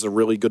remember, has a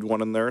really good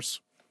one in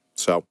theirs.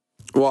 So,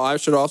 well, I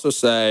should also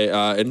say,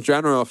 in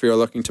general, if you're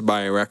looking to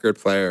buy a record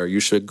player, you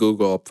should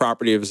Google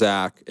Property of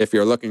Zach. If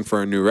you're looking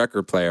for a new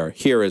record player,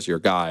 here is your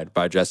guide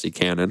by Jesse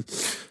Cannon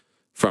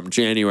from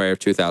January of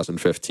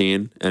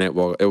 2015, and it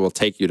will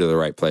take you to the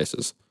right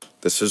places.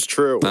 This is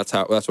true.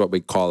 That's what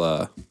we call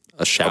a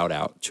shout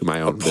out to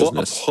my own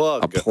business.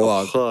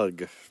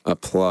 A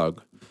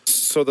plug.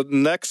 So the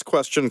next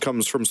question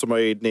comes from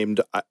somebody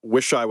named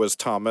Wish I Was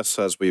Thomas,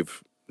 as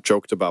we've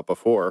joked about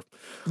before.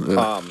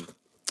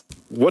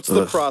 What's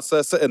the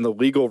process and the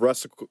legal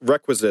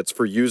requisites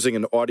for using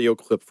an audio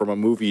clip from a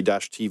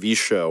movie/TV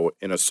show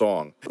in a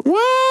song?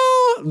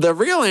 Well, the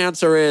real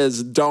answer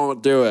is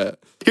don't do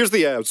it. Here's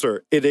the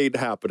answer. It ain't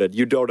happening.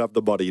 You don't have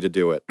the money to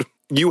do it.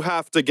 You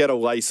have to get a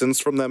license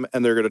from them,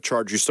 and they're going to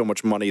charge you so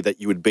much money that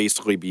you would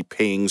basically be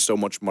paying so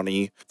much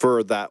money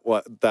for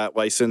that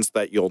license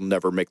that you'll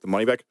never make the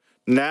money back.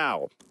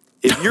 Now,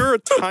 if you're a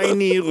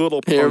tiny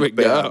little punk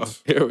band...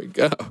 Here we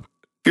go.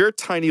 If you're a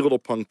tiny little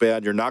punk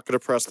band, you're not going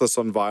to press this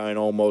on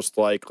vinyl, most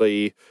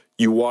likely.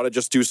 You want to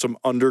just do some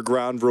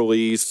underground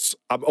release.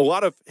 A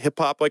lot of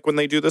hip-hop, like when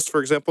they do this,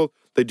 for example,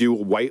 they do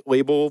white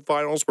label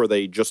vinyls where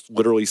they just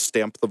literally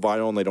stamp the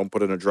vinyl and they don't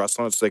put an address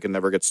on it so they can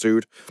never get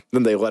sued.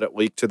 Then they let it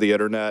leak to the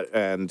internet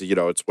and,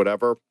 it's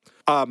whatever.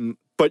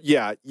 But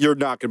yeah, you're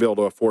not going to be able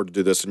to afford to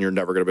do this, and you're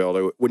never going to be able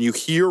to. When you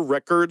hear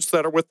records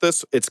that are with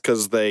this, it's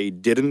because they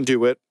didn't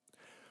do it.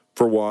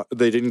 For one,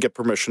 they didn't get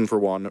permission, for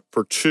one.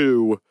 For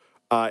two,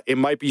 it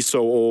might be so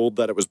old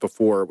that it was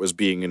before it was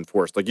being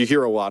enforced. Like you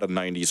hear a lot of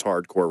 90s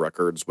hardcore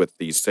records with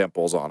these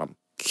samples on them.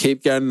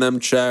 Keep getting them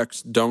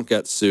checks. Don't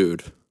get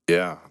sued.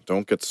 Yeah,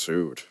 don't get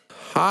sued.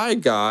 Hi,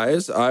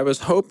 guys. I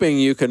was hoping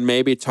you could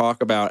maybe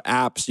talk about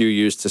apps you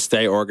use to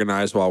stay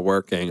organized while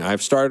working.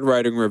 I've started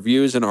writing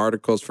reviews and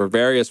articles for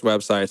various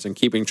websites, and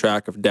keeping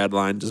track of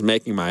deadlines is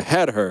making my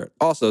head hurt.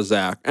 Also,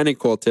 Zach, any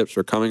cool tips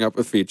for coming up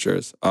with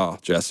features? Oh,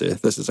 Jesse,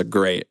 this is a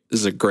great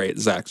Zach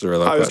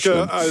Zerillo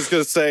question. I was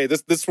gonna say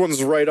this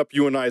one's right up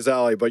you and I's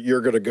alley, but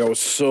you're gonna go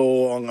so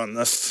long on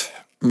this.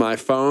 My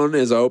phone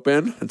is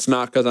open. It's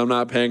not because I'm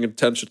not paying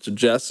attention to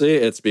Jesse.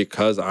 It's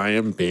because I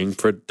am being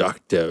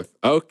productive.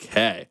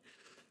 Okay.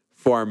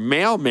 For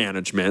mail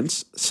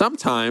management,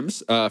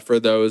 sometimes for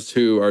those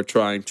who are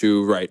trying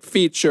to write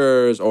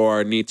features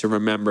or need to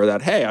remember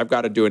that, hey, I've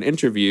got to do an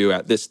interview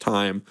at this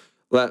time,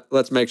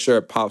 let's make sure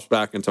it pops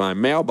back into my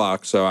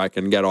mailbox so I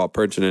can get all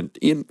pertinent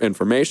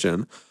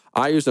information.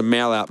 I use a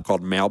mail app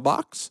called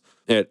Mailbox.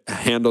 It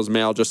handles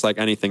mail just like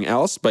anything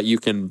else, but you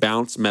can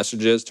bounce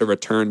messages to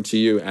return to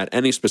you at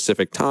any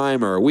specific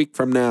time or a week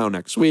from now,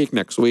 next week,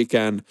 next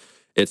weekend.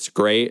 It's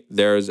great.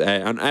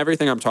 And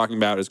everything I'm talking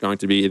about is going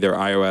to be either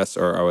iOS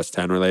or OS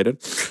X related.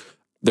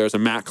 There's a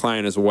Mac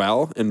client as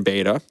well in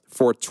beta.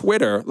 For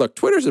Twitter, look,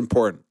 Twitter's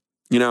important.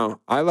 You know,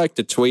 I like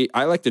to tweet.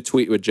 I like to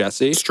tweet with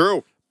Jesse. It's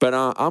true. But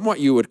I'm what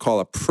you would call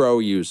a pro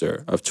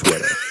user of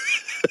Twitter.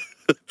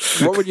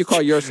 What would you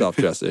call yourself,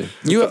 Jesse?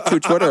 You have 2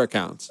 Twitter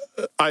accounts.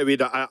 I mean,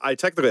 I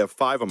technically have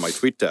 5 on my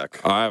tweet deck.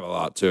 I have a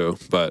lot too,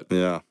 but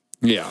yeah.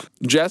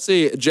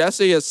 Jesse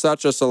is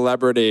such a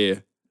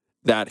celebrity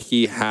that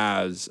he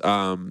has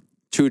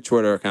 2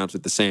 Twitter accounts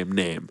with the same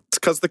name. It's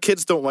because the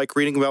kids don't like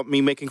reading about me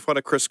making fun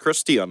of Chris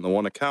Christie on the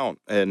one account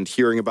and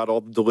hearing about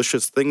all the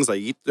delicious things I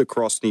eat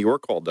across New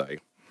York all day.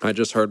 I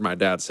just heard my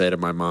dad say to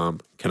my mom,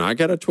 "Can I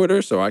get a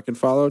Twitter so I can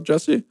follow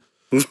Jesse?"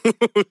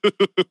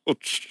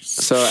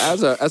 So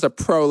as a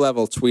pro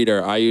level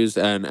tweeter, I use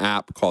an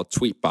app called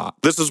Tweetbot.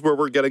 This is where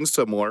we're getting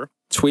similar.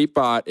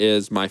 Tweetbot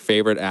is my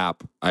favorite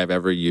app I've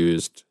ever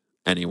used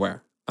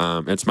anywhere.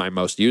 It's my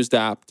most used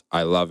app.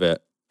 I love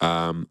it.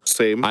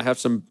 Same. I have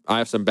some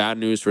bad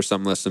news for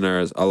some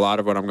listeners. A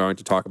lot of what I'm going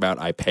to talk about,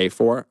 I pay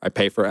for. I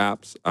pay for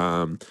apps.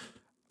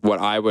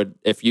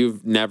 If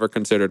you've never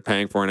considered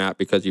paying for an app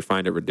because you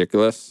find it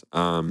ridiculous,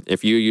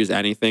 if you use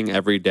anything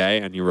every day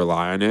and you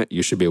rely on it,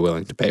 you should be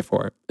willing to pay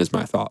for it, is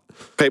my thought.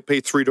 Pay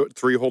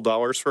three whole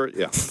dollars for it?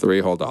 Yeah.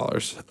 $3 whole.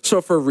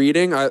 So for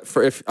reading,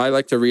 if I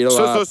like to read a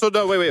lot. So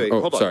no, wait.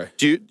 Oh, hold on. Sorry. What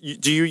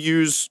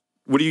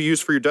do you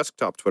use for your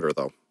desktop Twitter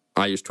though?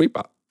 I use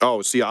Tweetbot.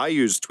 Oh, see, I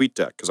use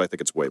TweetDeck because I think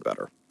it's way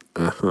better.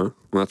 Well,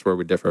 that's where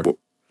we differ.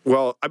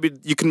 Well, I mean,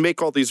 you can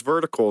make all these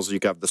verticals.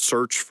 You can have the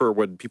search for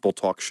when people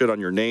talk shit on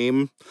your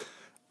name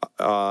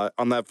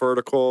on that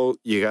vertical.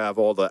 You have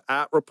all the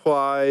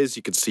 @replies.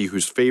 You can see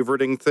who's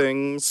favoriting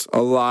things.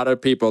 A lot of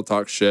people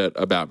talk shit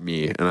about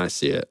me, and I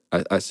see it.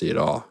 I see it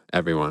all.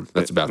 Everyone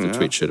that's about to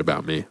tweet shit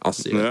about me, I'll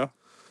see it.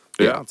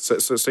 Yeah.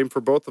 So same for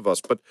both of us.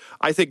 But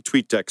I think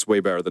TweetDeck's way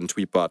better than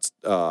Tweetbot's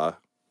on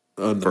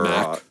the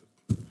Mac.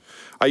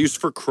 I use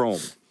for Chrome.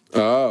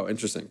 Oh,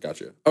 interesting.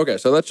 Got you. Okay,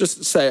 so let's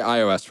just say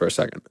iOS for a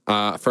second.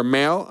 For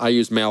mail, I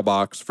use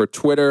Mailbox. For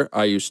Twitter,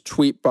 I use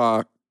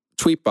Tweetbot.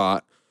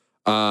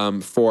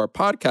 For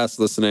podcast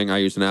listening, I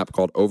use an app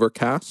called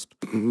Overcast.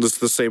 It's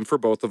the same for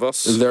both of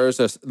us. There's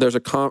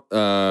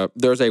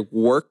a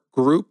work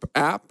group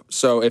app.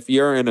 So if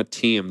you're in a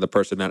team, the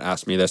person that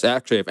asked me this,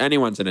 actually, if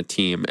anyone's in a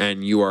team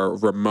and you are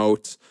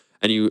remote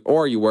and you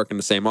work in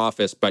the same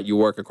office, but you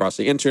work across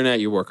the internet,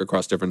 you work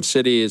across different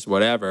cities,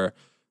 whatever.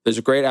 There's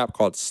a great app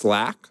called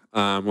Slack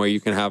where you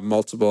can have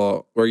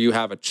where you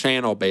have a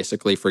channel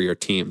basically for your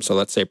team. So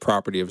let's say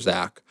Property of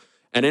Zach.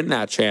 And in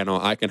that channel,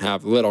 I can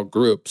have little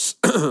groups.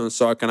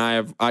 So I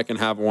can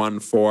have one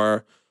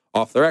for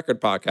Off the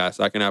Record podcast.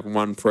 I can have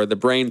one for the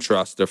Brain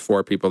Trust of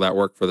 4 people that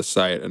work for the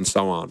site and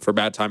so on. For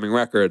Bad Timing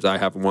Records, I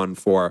have one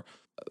for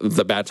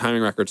the Bad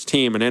Timing Records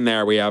team. And in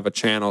there, we have a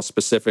channel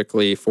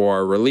specifically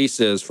for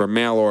releases, for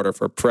mail order,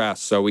 for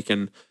press. So we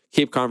can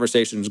keep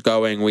conversations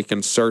going. We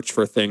can search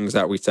for things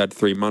that we said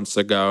 3 months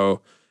ago,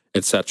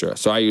 etc.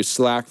 So I use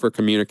Slack for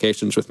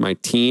communications with my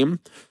team.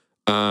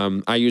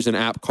 I use an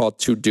app called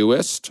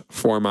Todoist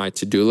for my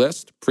to-do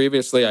list.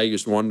 Previously, I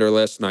used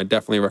Wunderlist, and I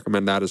definitely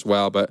recommend that as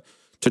well. But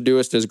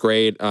Todoist is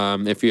great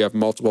if you have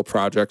multiple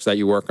projects that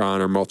you work on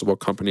or multiple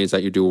companies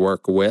that you do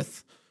work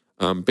with.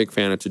 Big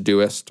fan of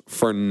Todoist.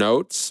 For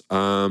notes,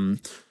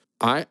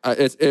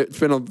 it's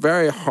been a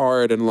very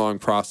hard and long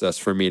process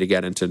for me to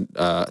get into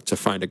to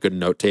find a good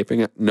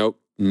note-taking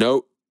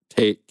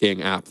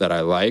app that I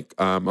like.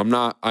 I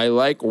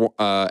like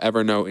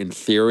Evernote in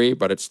theory,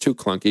 but it's too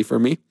clunky for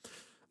me.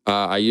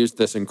 I used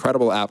this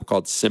incredible app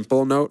called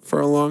Simple Note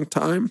for a long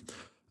time,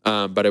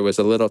 but it was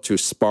a little too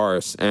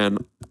sparse.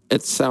 And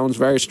it sounds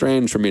very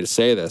strange for me to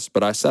say this,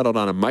 but I settled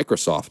on a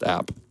Microsoft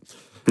app.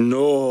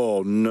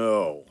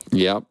 No.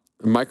 Yep.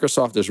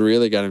 Microsoft is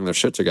really getting their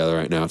shit together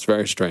right now. It's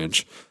very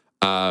strange.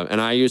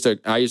 And I use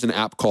an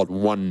app called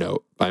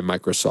OneNote by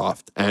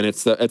Microsoft, and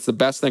it's the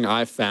best thing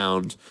I've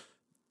found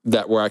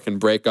that where I can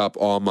break up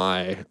all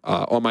my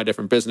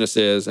different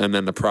businesses and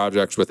then the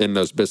projects within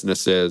those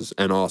businesses,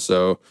 and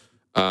also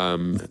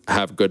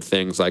have good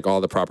things like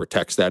all the proper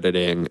text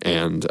editing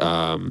and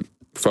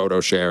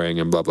photo sharing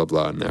and blah blah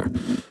blah in there.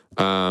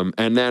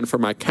 And then for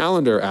my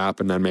calendar app,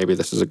 and then maybe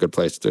this is a good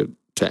place to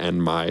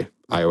end my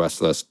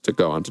iOS list to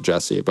go on to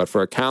Jesse. But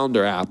for a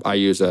calendar app, I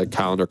use a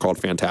calendar called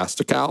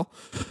Fantastical.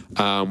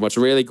 What's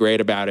really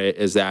great about it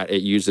is that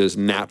it uses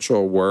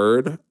natural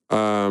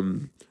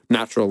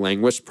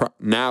language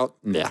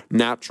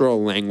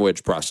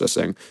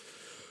processing.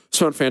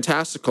 So in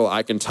Fantastical,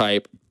 I can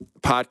type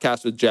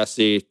podcast with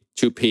Jesse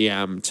 2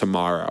 p.m.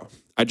 tomorrow.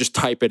 I just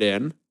type it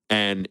in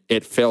and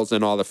it fills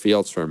in all the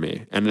fields for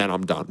me, and then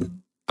I'm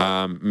done.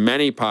 All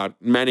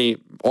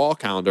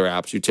calendar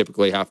apps, you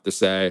typically have to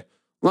say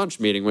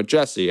lunch meeting with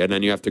Jesse, and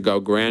then you have to go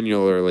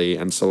granularly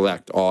and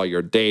select all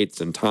your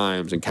dates and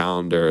times and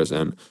calendars,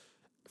 and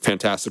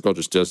Fantastical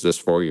just does this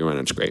for you, and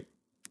it's great.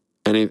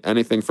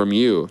 Anything from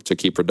you to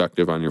keep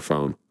productive on your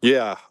phone?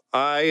 Yeah,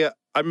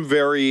 I'm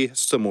very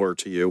similar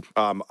to you.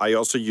 I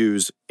also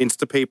use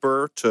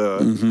Instapaper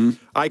to.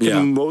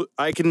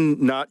 I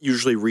can not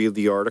usually read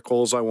the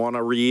articles I want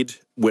to read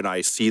when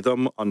I see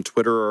them on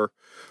Twitter or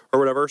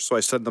whatever. So I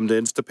send them to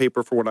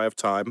Instapaper for when I have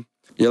time.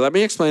 Yeah, let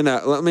me explain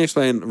that. Let me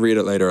explain Read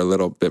It Later a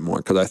little bit more,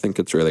 because I think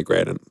it's really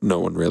great and no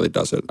one really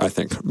does it. I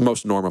think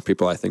most normal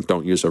people,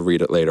 don't use a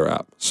Read It Later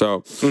app.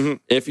 So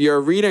if you're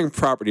reading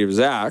Property of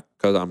Zach,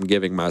 because I'm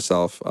giving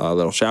myself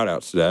little shout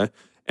outs today,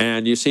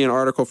 and you see an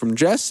article from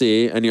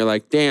Jesse and you're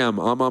like, damn,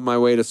 I'm on my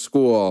way to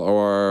school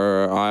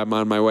or I'm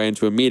on my way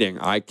into a meeting.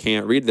 I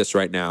can't read this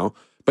right now.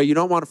 But you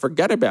don't want to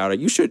forget about it.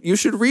 You should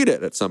read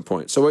it at some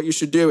point. So what you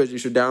should do is you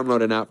should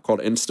download an app called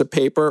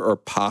Instapaper or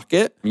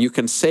Pocket. You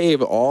can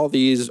save all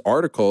these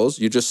articles.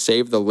 You just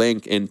save the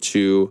link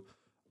into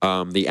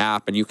the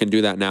app, and you can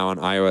do that now on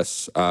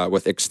iOS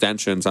with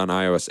extensions on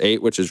iOS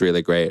 8, which is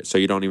really great. So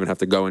you don't even have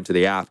to go into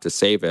the app to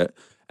save it.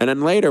 And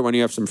then later, when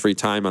you have some free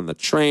time on the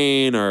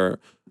train or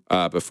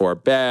before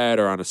bed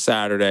or on a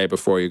Saturday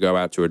before you go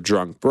out to a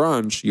drunk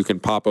brunch, you can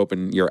pop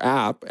open your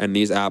app, and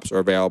these apps are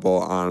available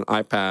on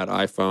iPad,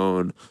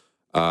 iPhone,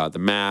 the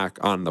Mac,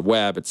 on the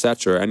web,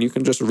 etc. And you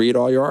can just read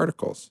all your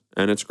articles,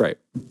 and it's great.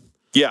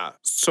 Yeah,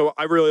 so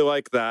I really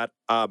like that.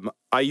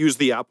 I use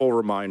the Apple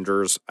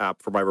Reminders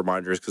app for my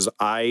reminders because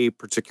I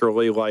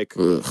particularly like...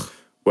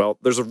 Well,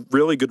 there's a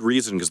really good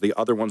reason, because the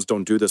other ones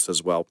don't do this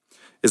as well,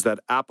 is that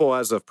Apple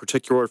has a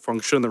particular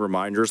function in the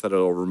reminders that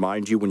it'll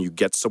remind you when you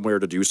get somewhere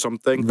to do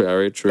something.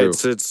 Very true.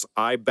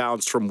 I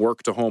bounce from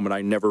work to home and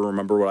I never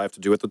remember what I have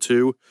to do at the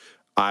two.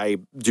 I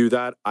do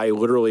that. I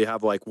literally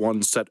have I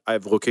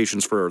have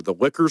locations for the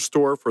liquor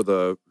store, for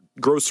the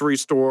grocery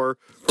store,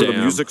 for the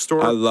music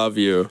store. I love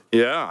you.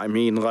 Yeah, I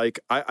mean,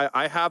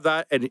 I have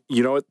that, and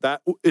you know what?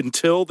 That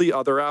until the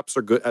other apps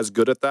are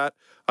good at that,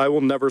 I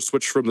will never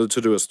switch from the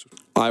Todoist.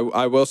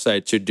 I will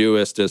say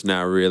Todoist is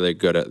now really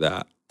good at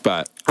that,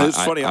 but it's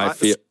funny.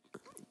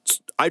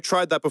 I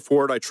tried that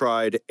before, and I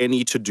tried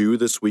Any To Do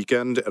this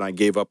weekend, and I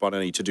gave up on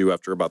Any To Do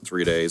after about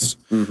 3 days.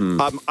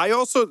 I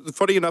also,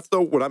 funny enough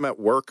though, when I'm at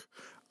work,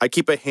 I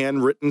keep a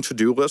handwritten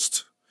to-do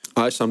list.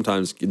 I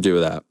sometimes do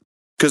that.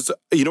 Because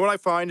you know what I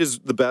find is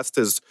the best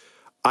is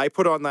I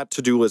put on that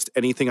to-do list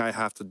anything I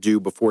have to do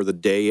before the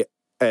day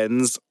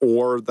ends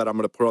or that I'm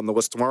going to put on the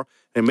list tomorrow.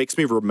 And it makes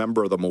me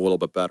remember them a little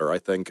bit better, I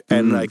think.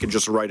 And I can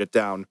just write it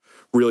down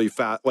really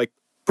fast. Like,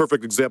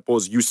 perfect example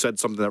is you said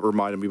something that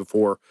reminded me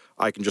before.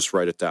 I can just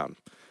write it down.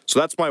 So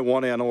that's my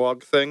one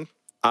analog thing.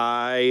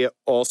 I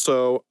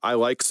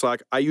like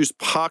Slack. I use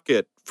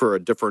Pocket for a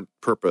different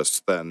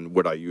purpose than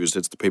what I use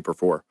Instapaper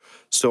for.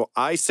 So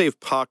I save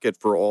Pocket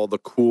for all the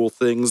cool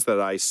things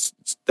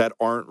that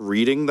aren't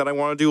reading that I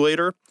want to do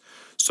later.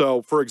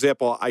 So, for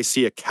example, I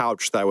see a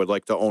couch that I would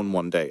like to own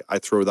one day. I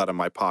throw that in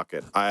my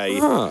Pocket.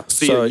 I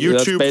see a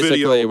YouTube that's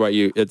basically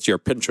video. It's your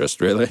Pinterest,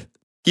 really.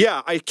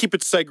 Yeah, I keep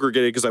it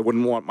segregated because I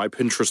wouldn't want my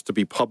Pinterest to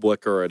be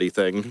public or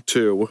anything,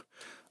 too.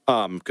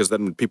 Because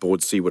then people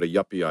would see what a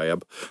yuppie I am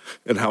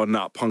and how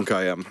not punk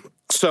I am.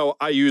 So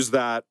I use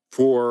that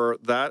for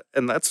that,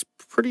 and that's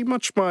pretty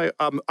much my...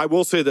 I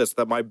will say this,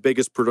 that my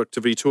biggest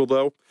productivity tool,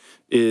 though,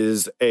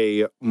 is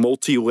a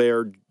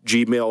multi-layered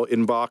Gmail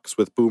inbox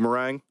with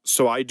Boomerang.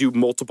 So I do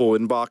multiple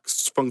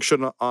inbox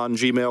function on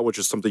Gmail, which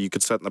is something you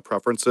could set in the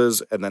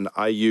preferences, and then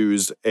I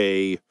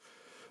do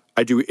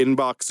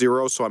inbox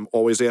 0, so I'm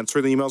always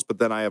answering the emails, but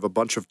then I have a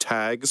bunch of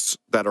tags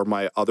that are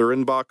my other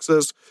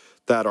inboxes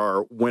that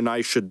are when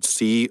I should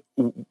do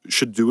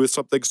with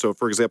something. So,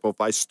 for example,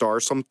 if I star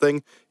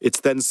something,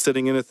 it's then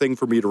sitting in a thing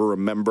for me to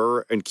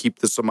remember and keep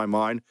this in my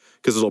mind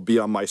because it'll be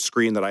on my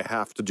screen that I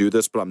have to do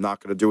this, but I'm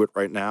not going to do it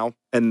right now.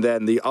 And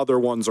then the other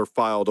ones are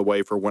filed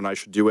away for when I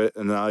should do it.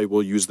 And then I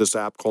will use this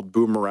app called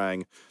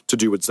Boomerang to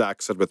do what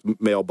Zach said with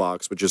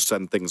Mailbox, which is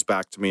send things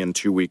back to me in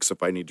 2 weeks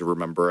if I need to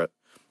remember it.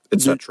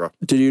 etc.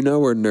 Did you know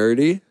we're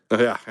nerdy?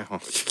 Yeah.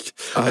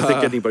 I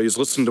think anybody who's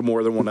listened to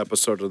more than one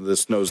episode of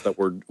this knows that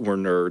we're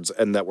nerds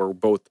and that we're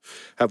both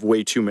have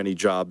way too many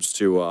jobs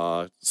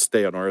to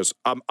stay on ours.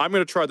 I'm going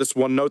to try this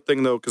OneNote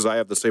thing, though, because I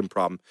have the same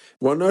problem.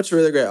 OneNote's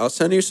really great. I'll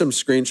send you some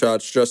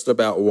screenshots just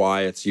about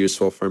why it's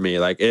useful for me.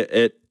 Like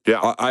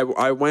Yeah.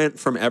 I went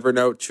from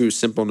Evernote to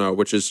Simple Note,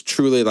 which is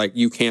truly like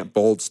you can't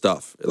bold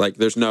stuff. Like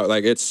there's no,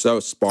 like it's so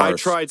sparse. I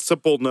tried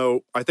Simple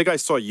Note. I think I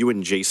saw you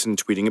and Jason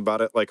tweeting about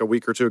it like a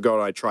week or two ago,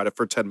 and I tried it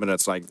for 10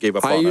 minutes and I gave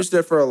up on it. I used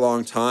it for a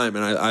long time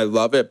and I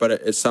love it, but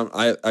it's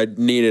I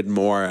needed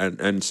more.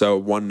 And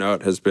so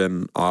OneNote has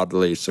been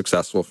oddly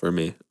successful for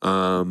me.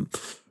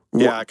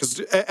 Yeah, because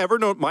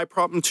Evernote, my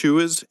problem too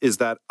is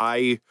that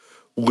I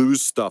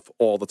lose stuff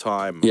all the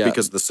time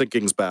because the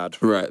syncing's bad.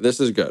 Right. This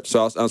is good.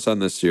 So I'll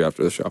send this to you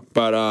after the show.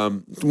 But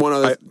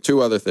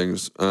two other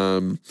things.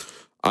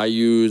 I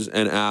use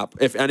an app.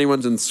 If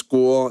anyone's in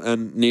school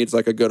and needs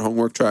like a good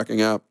homework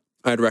tracking app,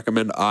 I'd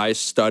recommend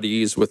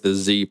iStudies with the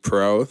Z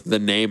Pro. The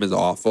name is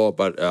awful,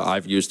 but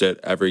I've used it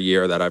every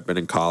year that I've been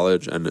in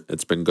college, and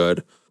it's been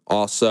good.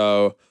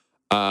 Also,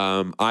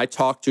 I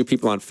talk to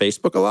people on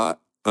Facebook a lot.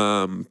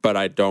 But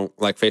I don't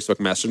like Facebook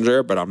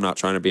Messenger, but I'm not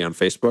trying to be on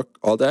Facebook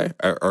all day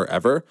or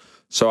ever.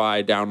 So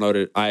I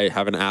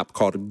have an app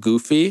called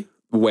Goofy,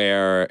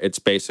 where it's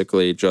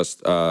basically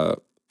just a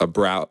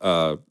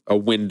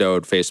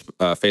windowed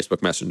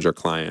Facebook Messenger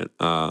client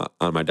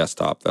on my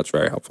desktop. That's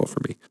very helpful for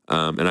me.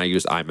 And I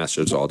use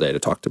iMessage all day to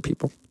talk to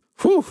people.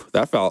 Whew,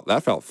 that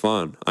felt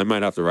fun. I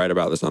might have to write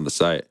about this on the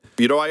site.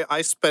 You know,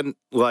 I spent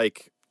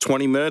like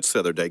 20 minutes the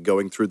other day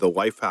going through the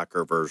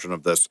Lifehacker version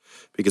of this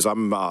because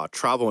I'm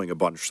traveling a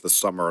bunch this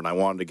summer and I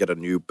wanted to get a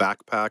new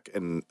backpack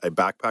and a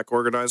backpack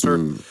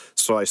organizer.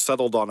 So I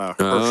settled on a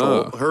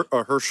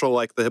Herschel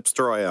like the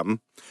hipster I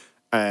am,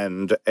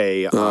 and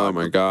a. Oh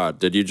my God!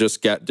 Did you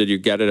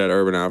get it at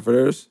Urban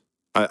Outfitters?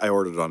 I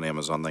ordered it on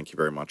Amazon. Thank you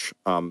very much.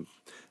 And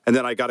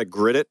then I got a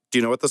Grit-It. Do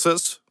you know what this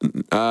is?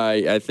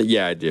 I think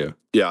I do.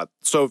 Yeah.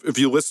 So if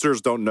you listeners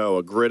don't know,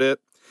 a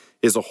Grit-It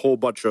is a whole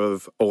bunch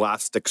of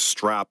elastic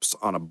straps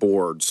on a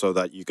board so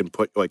that you can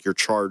put like your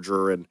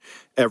charger and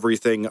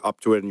everything up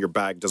to it and your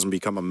bag doesn't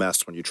become a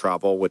mess when you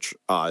travel, which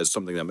is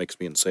something that makes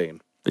me insane.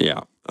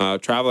 Yeah.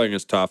 Traveling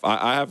is tough.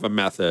 I have a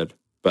method,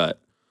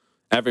 but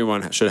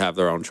everyone should have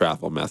their own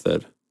travel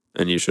method,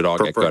 and you should all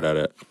get good at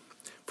it.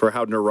 For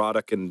how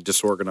neurotic and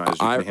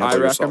disorganized you can handle I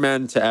yourself.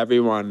 recommend to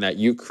everyone that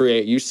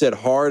you sit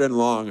hard and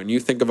long and you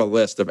think of a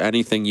list of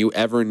anything you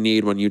ever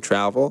need when you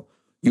travel.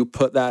 You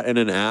put that in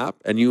an app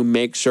and you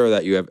make sure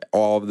that you have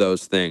all of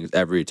those things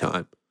every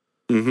time.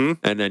 Mm-hmm.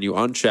 And then you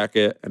uncheck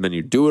it and then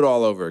you do it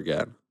all over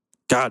again.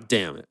 God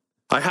damn it.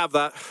 I have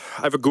that.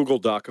 I have a Google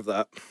Doc of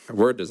that.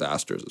 We're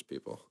disasters as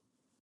people.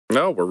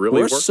 No,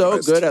 we're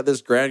so good at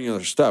this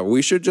granular stuff.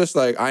 We should just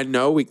I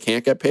know we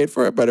can't get paid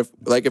for it, but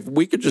if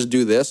we could just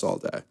do this all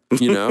day,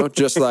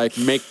 just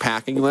make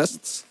packing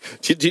lists.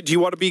 Do you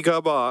want to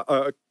become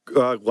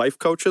life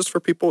coaches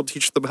for people and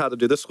teach them how to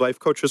do this? Life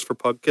coaches for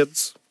pug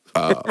kids?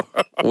 Oh,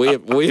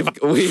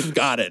 we've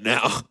got it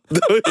now.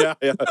 yeah.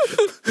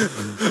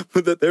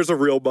 There's a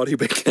real money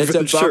making. It's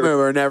a bummer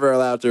we're never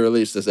allowed to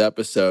release this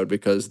episode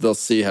because they'll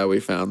see how we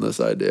found this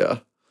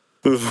idea.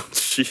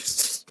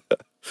 Jeez.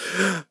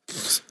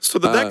 So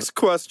the next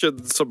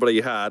question somebody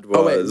had was.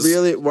 Oh wait,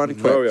 really one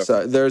quick. Oh, yeah.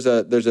 So there's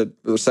a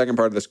second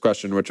part of this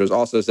question, which was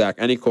also Zach.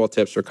 Any cool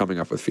tips for coming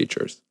up with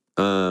features?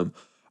 I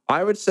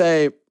would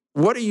say,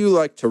 what do you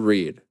like to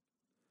read?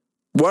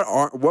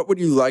 What would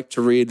you like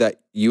to read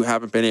that you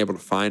haven't been able to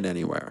find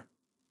anywhere?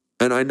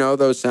 And I know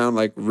those sound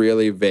like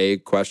really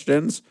vague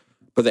questions,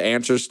 but the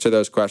answers to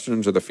those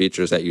questions are the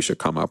features that you should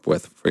come up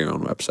with for your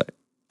own website.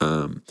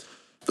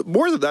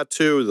 More than that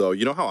too, though,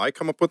 you know how I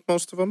come up with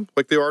most of them?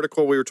 Like the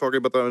article we were talking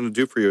about that I'm going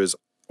to do for you is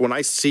when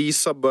I see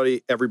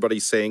everybody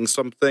saying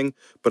something,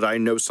 but I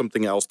know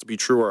something else to be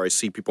true, or I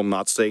see people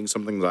not saying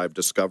something that I've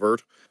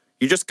discovered,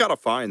 you just got to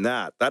find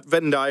that. That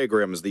Venn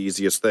diagram is the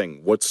easiest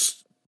thing.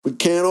 We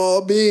can't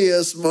all be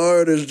as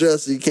smart as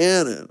Jesse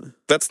Cannon.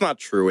 That's not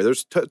true.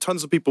 There's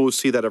tons of people who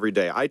see that every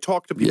day. I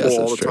talk to people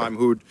all the time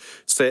who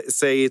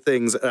say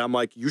things, and I'm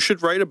like, you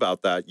should write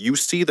about that. You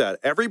see that.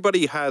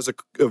 Everybody has a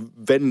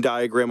Venn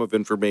diagram of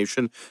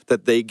information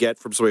that they get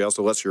from somebody else,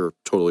 unless you're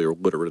totally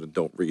illiterate and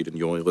don't read and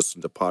you only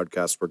listen to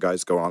podcasts where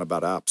guys go on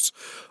about apps.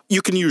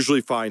 You can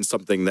usually find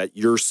something that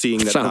you're seeing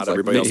that not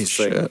everybody else is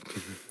saying.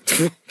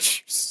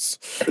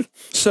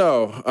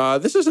 So,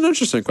 this is an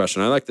interesting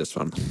question. I like this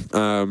one.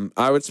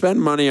 I would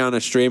spend money on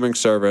a streaming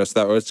service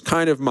that was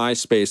kind of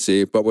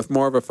MySpacey, but with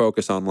more of a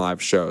focus on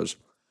live shows.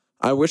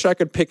 I wish I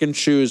could pick and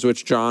choose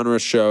which genre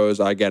shows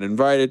I get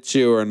invited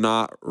to or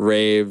not.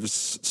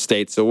 Raves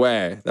states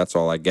away. That's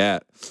all I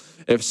get.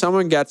 If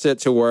someone gets it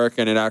to work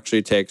and it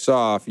actually takes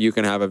off, you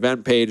can have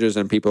event pages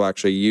and people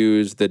actually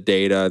use the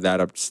data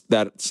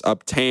that's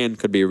obtained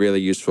could be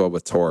really useful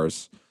with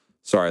tours.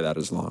 Sorry, that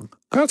is long.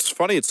 That's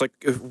funny. It's like,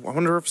 I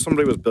wonder if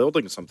somebody was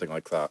building something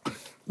like that.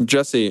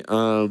 Jesse,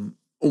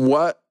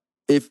 what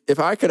if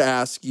I could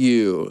ask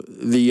you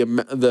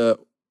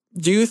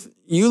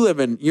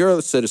you're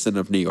a citizen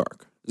of New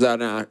York, Is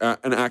that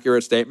an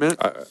accurate statement?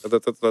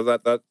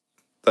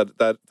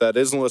 That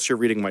is, unless you're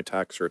reading my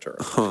tax return.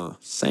 Huh.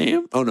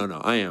 Same? Oh,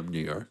 no. I am New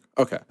York.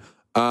 Okay.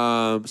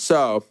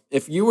 So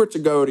if you were to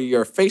go to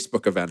your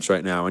Facebook events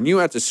right now and you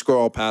had to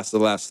scroll past the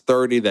last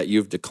 30 that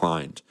you've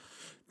declined,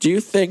 do you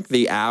think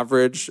the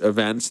average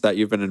events that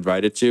you've been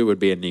invited to would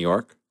be in New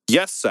York?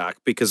 Yes, Zach,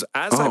 because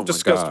as Oh, I've my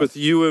discussed God. with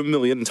you a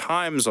million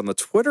times on the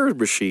Twitter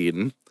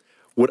machine,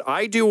 what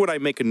I do when I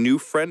make a new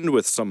friend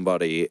with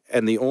somebody,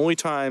 and the only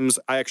times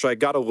I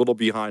got a little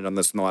behind on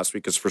this in the last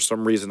week, is for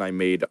some reason I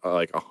made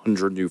like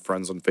 100 new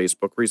friends on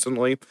Facebook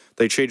recently.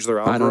 They changed their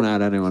I algorithm. don't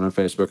add anyone on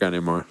Facebook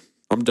anymore.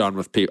 I'm done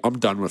with people. I'm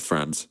done with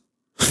friends.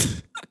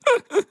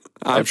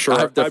 I'm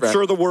sure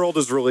the world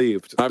is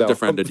relieved. I've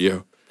defriended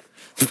you.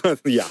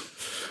 Yeah.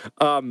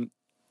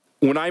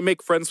 When I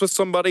make friends with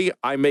somebody,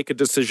 I make a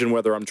decision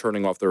whether I'm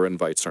turning off their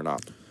invites or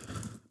not.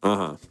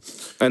 Uh-huh.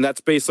 And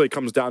that's basically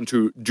comes down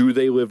to, do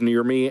they live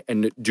near me,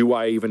 and do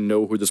I even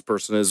know who this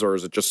person is, or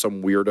is it just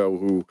some weirdo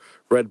who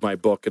read my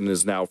book and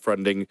is now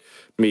friending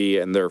me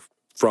and they're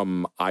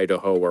from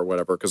Idaho or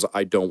whatever, because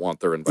I don't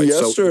want their invite.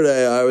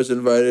 Yesterday, I was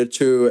invited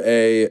to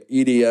a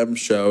EDM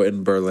show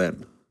in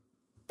Berlin.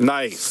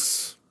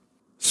 Nice.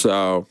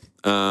 So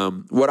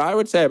what I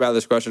would say about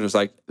this question is,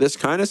 like, this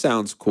kind of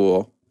sounds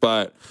cool,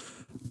 but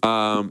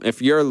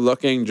if you're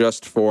looking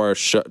just for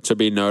to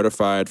be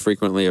notified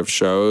frequently of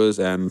shows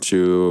and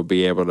to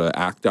be able to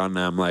act on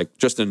them, like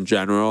just in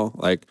general,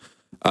 like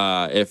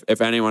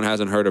if anyone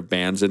hasn't heard of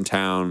Bands in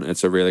Town,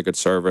 it's a really good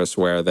service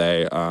where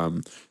they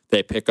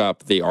pick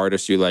up the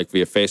artists you like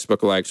via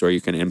Facebook likes, or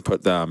you can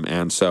input them.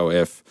 And so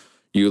if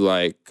you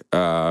like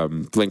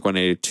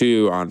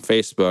Blink-182 on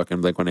Facebook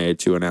and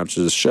Blink-182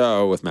 announces a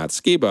show with Matt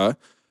Skiba,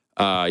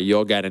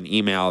 you'll get an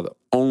email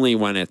only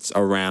when it's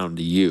around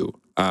you.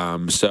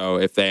 So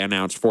if they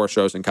announce 4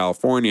 shows in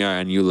California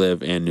and you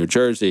live in New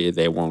Jersey,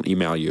 they won't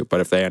email you. But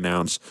if they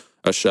announce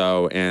a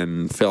show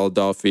in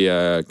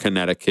Philadelphia,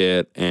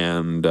 Connecticut,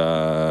 and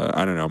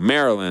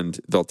Maryland,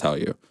 they'll tell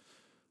you.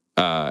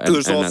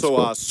 There's also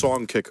cool.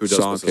 Songkick who does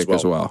Songkick this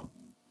as well.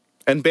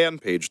 And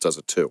Bandpage does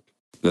it too.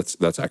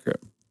 That's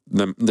accurate.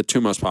 The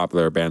 2 most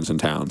popular Bands in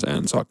Towns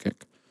and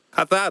Songkick.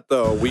 At that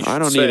though, I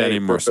don't need any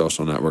more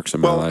social networks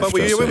in my life. But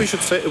what we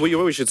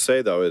should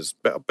say though is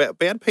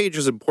Bandpage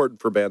is important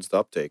for bands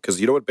to update,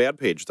 because you know what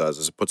Bandpage does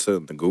is it puts it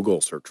in the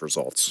Google search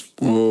results.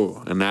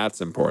 Ooh, and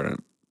that's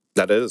important.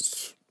 That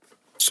is.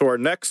 So our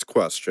next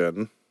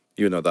question,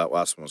 you know, that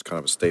last one was kind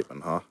of a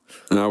statement, huh?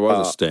 That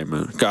was a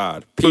statement.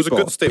 God, it was a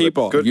good statement.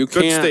 People, you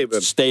good can't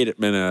statement. state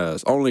it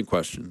as only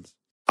questions.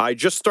 I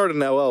just started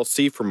an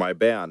LLC for my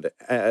band,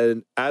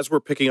 and as we're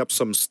picking up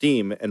some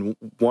steam and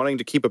wanting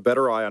to keep a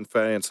better eye on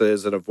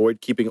finances and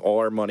avoid keeping all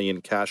our money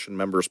in cash in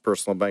members'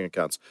 personal bank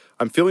accounts,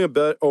 I'm feeling a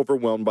bit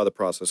overwhelmed by the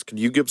process. Can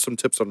you give some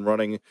tips on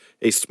running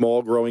a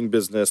small, growing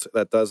business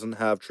that doesn't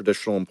have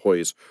traditional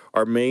employees?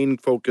 Our main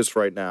focus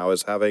right now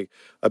is having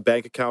a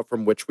bank account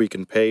from which we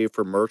can pay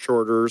for merch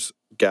orders,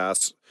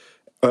 gas,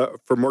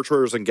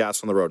 and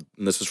gas on the road.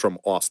 And this is from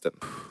Austin.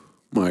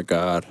 My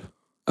God,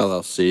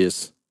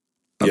 LLCs.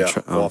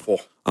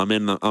 Awful. I'm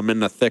in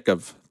the thick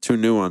of 2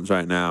 new ones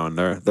right now, and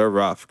they're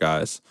rough,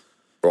 guys.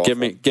 Awful.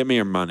 Give me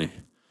your money.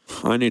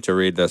 I need to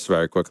read this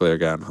very quickly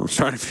again. I'm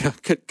trying to.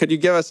 Could you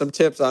give us some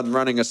tips on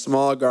running a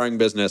small, growing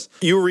business?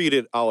 You read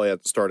it. I'll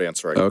start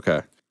answering.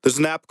 Okay. There's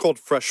an app called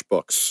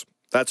FreshBooks.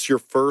 That's your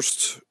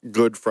first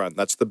good friend.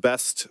 That's the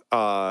best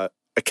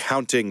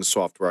accounting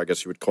software, I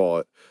guess you would call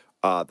it,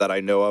 that I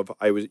know of.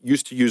 I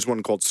used to use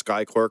one called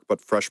SkyClerk, but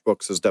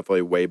FreshBooks is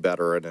definitely way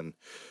better and a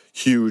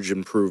huge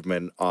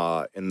improvement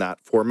in that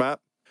format.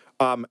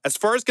 As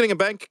far as getting a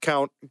bank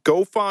account,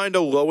 go find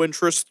a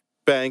low-interest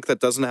bank that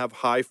doesn't have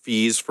high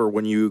fees for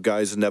when you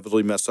guys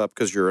inevitably mess up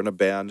because you're in a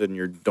band and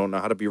you don't know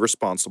how to be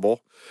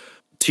responsible.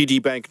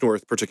 TD Bank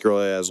North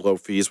particularly has low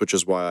fees, which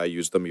is why I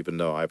use them, even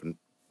though I haven't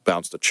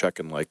bounced a check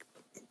in like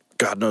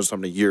God knows how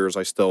many years.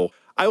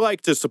 I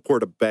like to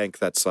support a bank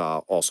that's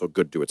also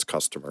good to its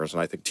customers,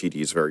 and I think TD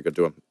is very good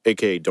to them.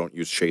 AKA, don't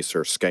use Chase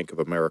or Skank of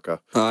America.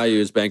 I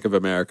use Bank of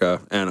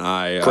America, and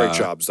I great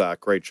job,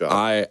 Zach. Great job.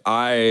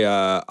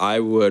 I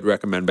would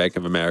recommend Bank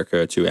of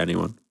America to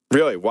anyone.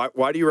 Really?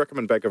 Why do you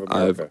recommend Bank of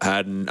America?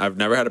 I've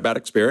never had a bad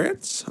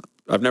experience.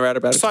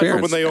 Aside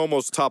from when they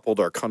almost toppled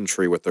our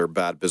country with their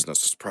bad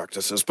business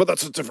practices, but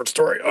that's a different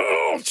story.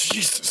 Oh,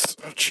 Jesus.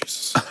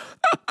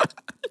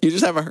 You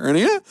just have a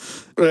hernia?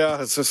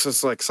 Yeah, it's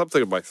just like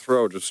something in my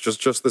throat. It's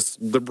just this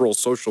liberal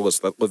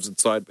socialist that lives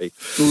inside me.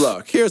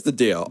 Look, here's the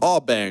deal. All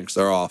banks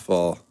are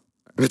awful.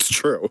 It's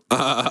true.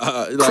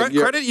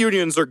 Credit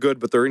unions are good,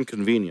 but they're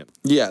inconvenient.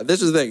 Yeah,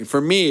 this is the thing.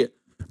 For me,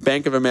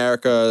 Bank of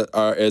America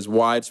is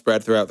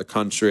widespread throughout the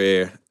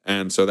country,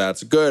 and so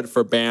that's good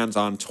for bands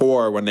on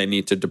tour when they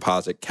need to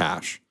deposit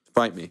cash.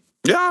 Fight me.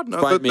 Yeah, no,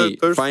 Fight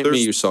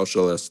me, you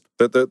socialist.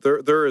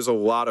 There is a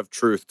lot of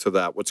truth to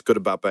that. What's good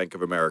about Bank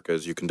of America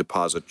is you can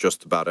deposit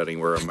just about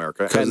anywhere in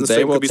America. Because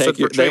they will take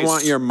they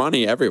want your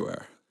money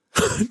everywhere.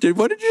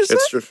 What did you say?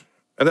 It's true.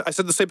 And I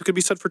said the same could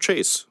be said for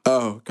Chase.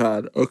 Oh,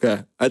 God.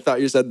 Okay. I thought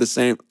you said the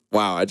same.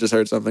 Wow, I just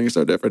heard something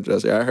so different,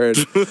 Jesse. I heard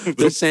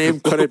the same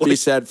couldn't be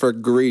said for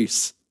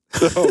Grease.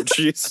 Oh,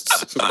 jeez.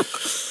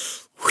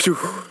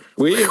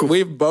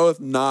 We've both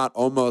said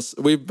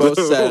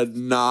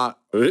not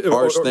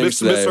harsh things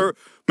today.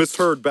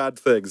 Misheard bad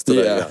things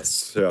today. Yeah.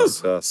 Yes.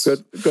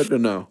 Good to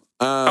know.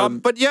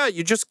 But yeah,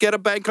 you just get a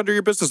bank under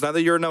your business. Now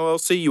that you're an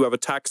LLC, you have a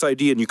tax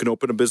ID and you can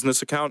open a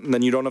business account, and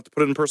then you don't have to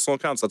put it in personal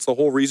accounts. That's the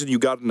whole reason you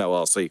got an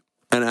LLC.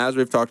 And as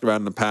we've talked about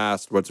in the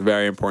past, what's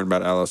very important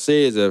about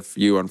LLC is if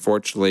you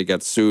unfortunately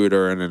get sued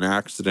or in an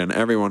accident,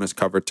 everyone is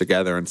covered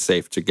together and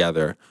safe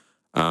together,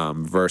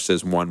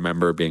 versus one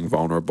member being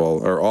vulnerable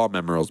or all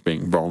members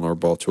being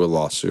vulnerable to a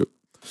lawsuit.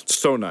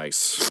 So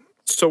nice.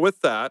 So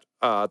with that,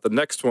 the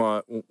next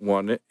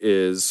one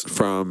is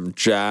from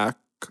Jack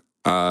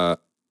MEB,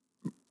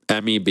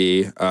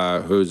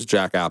 who's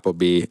Jack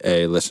Appleby,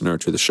 a listener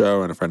to the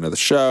show and a friend of the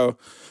show.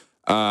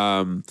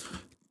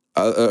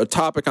 A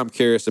topic I'm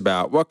curious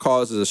about: what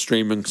causes a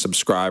streaming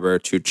subscriber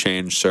to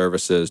change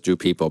services? Do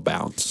people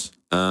bounce?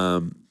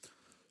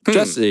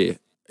 Jesse,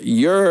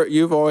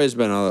 you've always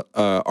been a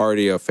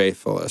Rdio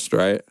faithfulist,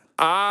 right?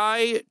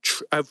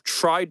 I've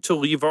tried to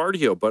leave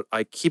Rdio, but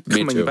I keep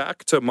coming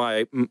back to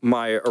my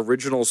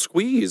original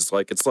squeeze.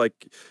 Like it's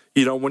like,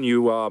 you know, when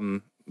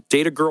you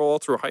date a girl all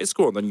through high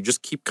school and then you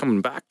just keep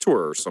coming back to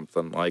her or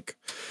something. Like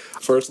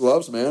first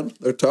loves, man,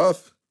 they're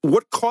tough.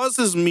 What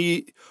causes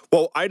me?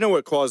 Well, I know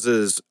what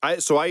causes. I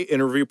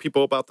interview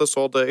people about this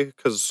all day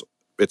because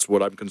it's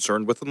what I'm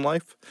concerned with in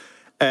life.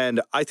 And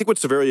I think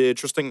what's very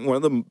interesting, one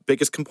of the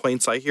biggest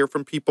complaints I hear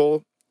from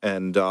people,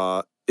 and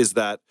is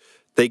that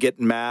they get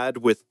mad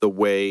with the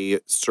way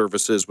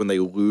services, when they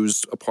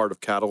lose a part of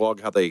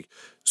catalog, how they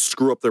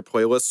screw up their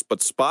playlists. But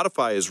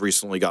Spotify has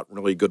recently got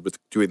really good with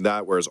doing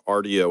that, whereas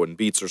Rdio and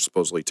Beats are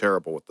supposedly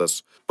terrible with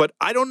this. But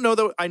I don't know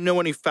that I know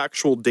any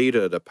factual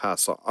data to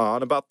pass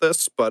on about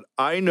this, but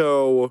I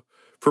know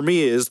for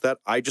me is that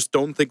I just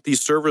don't think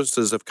these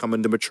services have come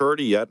into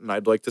maturity yet, and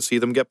I'd like to see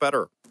them get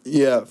better.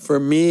 Yeah, for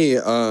me,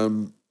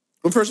 well,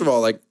 first of all,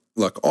 like,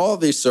 look, all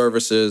these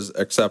services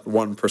except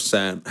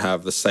 1%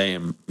 have the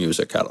same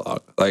music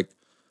catalog. Like,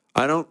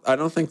 I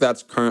don't think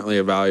that's currently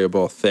a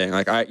valuable thing.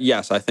 Like, I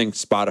think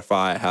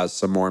Spotify has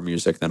some more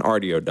music than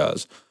Rdio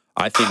does.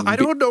 I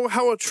don't know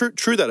how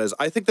true that is.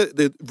 I think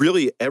that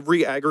really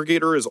every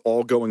aggregator is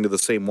all going to the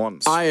same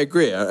ones. I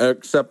agree,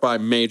 except by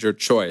major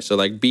choice. So,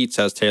 like, Beats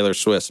has Taylor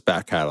Swift's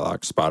back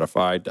catalog.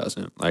 Spotify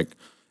doesn't. Like,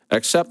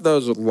 except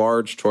those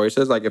large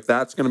choices, like if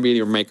that's going to be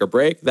your make or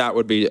break, that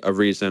would be a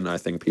reason I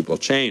think people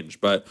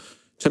change. But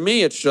to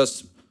me, it's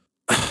just,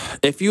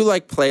 if you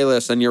like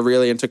playlists and you're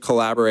really into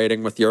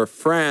collaborating with your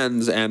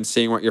friends and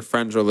seeing what your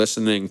friends are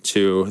listening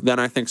to, then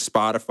I think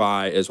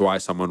Spotify is why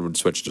someone would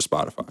switch to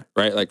Spotify,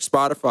 right? Like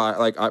Spotify,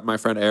 like my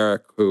friend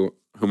Eric, who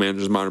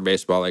manages Modern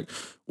Baseball, like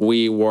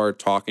we were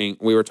talking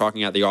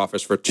at the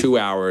office for 2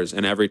 hours,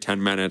 and every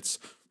 10 minutes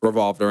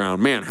revolved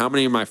around, man, how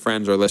many of my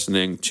friends are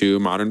listening to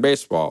Modern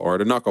Baseball or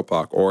to Knuckle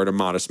Puck or to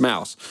Modest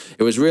Mouse?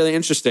 It was really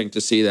interesting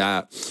to see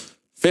that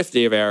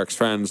 50 of Eric's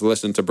friends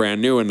listened to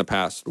Brand New in the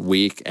past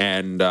week,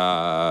 and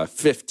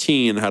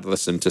 15 had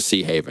listened to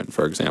Sea Haven,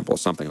 for example,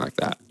 something like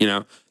that. You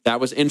know, that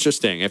was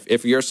interesting.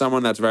 If you're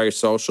someone that's very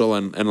social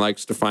and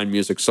likes to find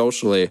music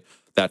socially,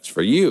 that's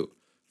for you.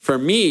 For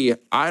me,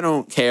 I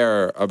don't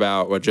care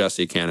about what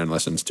Jesse Cannon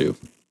listens to,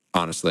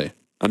 honestly.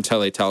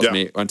 Until he tells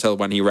me, until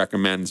when he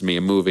recommends me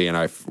a movie and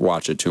I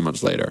watch it 2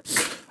 months later.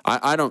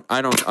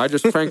 I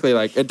just frankly,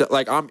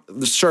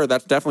 I'm sure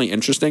that's definitely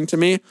interesting to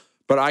me,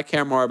 but I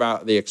care more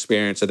about the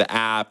experience of the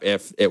app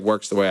if it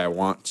works the way I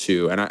want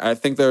to. And I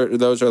think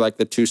those are like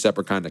the two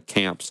separate kind of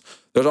camps.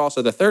 There's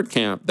also the third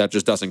camp that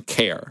just doesn't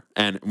care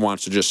and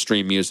wants to just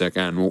stream music,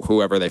 and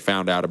whoever they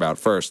found out about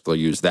first, they'll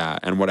use that,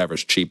 and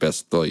whatever's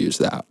cheapest, they'll use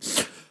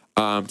that.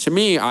 To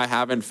me, I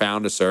haven't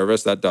found a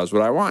service that does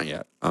what I want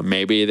yet.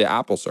 Maybe the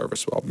Apple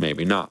service will,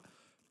 maybe not.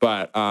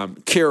 But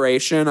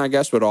curation, I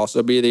guess, would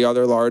also be the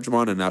other large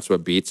one, and that's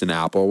what Beats and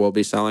Apple will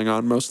be selling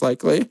on most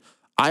likely.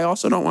 I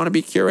also don't want to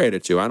be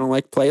curated to. I don't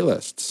like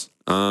playlists.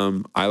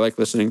 I like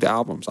listening to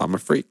albums. I'm a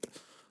freak.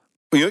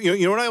 You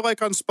know what I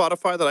like on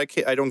Spotify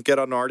that I don't get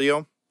on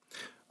Rdio?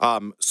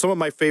 Some of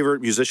my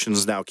favorite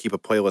musicians now keep a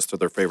playlist of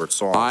their favorite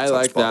songs. I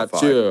like that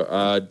too.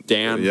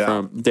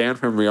 Dan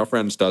from Real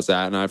Friends does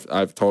that, and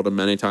I've told him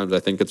many times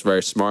I think it's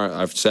very smart.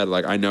 I've said,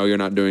 like, I know you're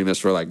not doing this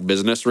for like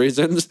business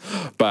reasons,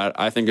 but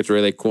I think it's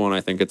really cool, and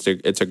I think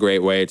it's a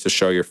great way to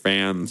show your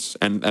fans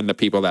and the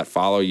people that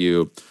follow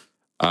you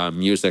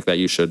music that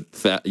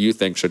you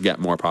think should get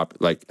more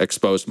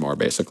exposed more,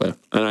 basically.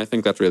 And I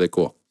think that's really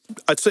cool.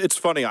 It's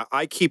funny.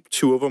 I keep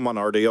two of them on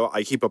Rdio.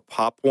 I keep a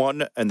pop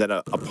one and then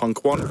a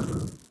punk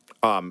one.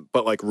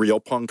 But like real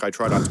punk, I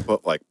try not to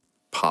put like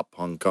pop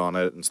punk on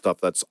it and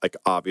stuff that's like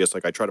obvious.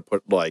 Like I try to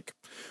put like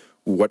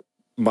what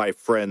my old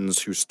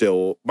friends who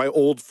still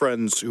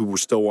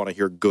want to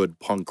hear good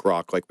punk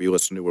rock like we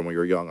listened to when we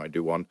were young, I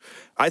do one.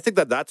 I think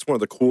that's one of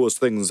the coolest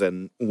things,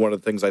 and one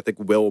of the things I think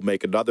will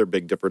make another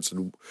big difference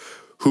in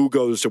who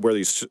goes to where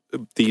these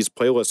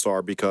playlists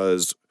are,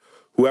 because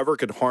whoever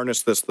can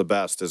harness this the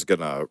best is going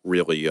to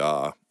really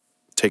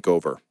take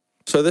over.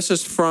 So this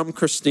is from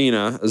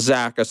Christina.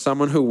 Zach, as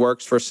someone who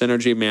works for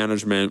Synergy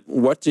Management,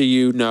 what do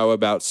you know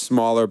about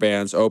smaller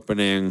bands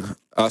opening?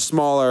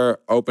 Smaller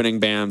opening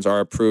bands are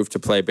approved to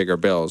play bigger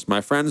bills. My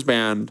friend's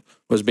band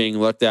was being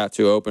looked at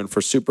to open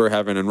for Super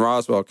Heaven and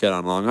Roswell Kid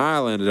on Long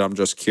Island, and I'm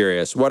just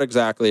curious, what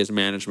exactly is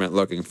management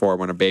looking for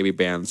when a baby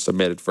band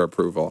submitted for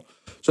approval?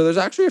 So there's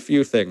actually a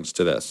few things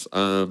to this.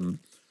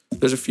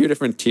 There's a few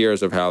different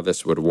tiers of how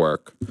this would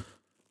work.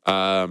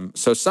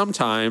 So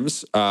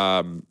sometimes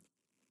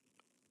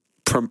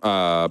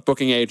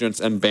booking agents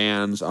and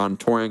bands on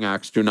touring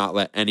acts do not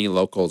let any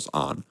locals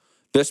on.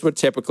 This would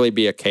typically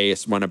be a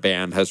case when a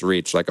band has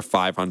reached like a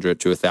 500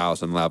 to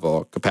 1,000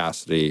 level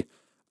capacity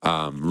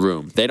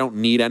room. They don't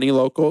need any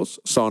locals,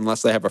 so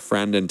unless they have a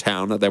friend in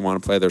town that they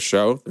want to play their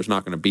show, there's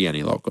not going to be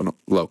any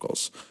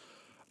locals.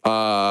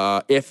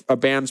 If a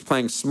band's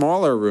playing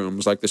smaller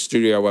rooms like the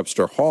Studio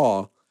Webster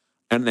Hall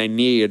and they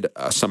need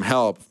some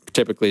help,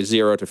 typically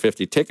 0 to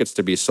 50 tickets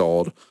to be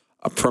sold,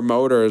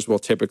 promoters will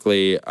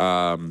typically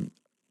add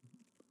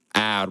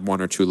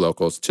 1 or 2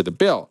 locals to the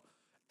bill.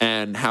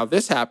 And how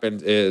this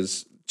happens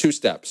is 2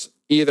 steps.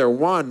 Either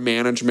one,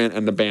 management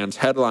and the band's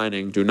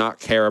headlining do not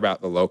care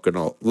about the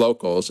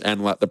locals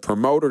and let the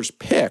promoters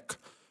pick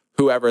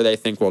whoever they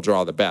think will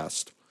draw the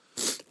best.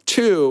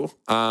 2,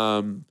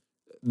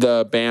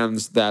 the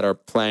bands that are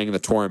playing the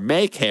tour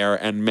may care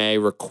and may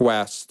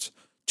request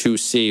to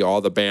see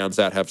all the bands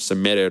that have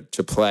submitted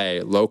to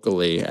play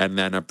locally and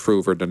then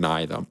approve or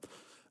deny them.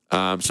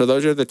 So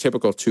those are the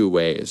typical 2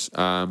 ways.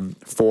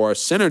 For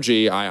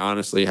Synergy, I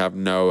honestly have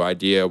no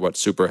idea what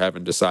Super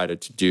Heaven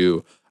decided to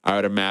do. I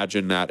would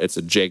imagine that it's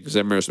a Jake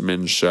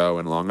Zimmerman show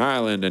in Long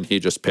Island, and he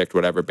just picked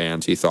whatever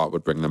bands he thought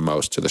would bring the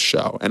most to the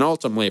show. And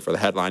ultimately, for the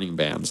headlining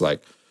bands,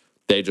 like,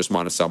 they just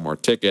want to sell more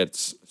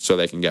tickets so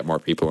they can get more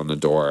people in the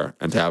door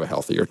and to have a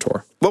healthier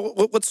tour.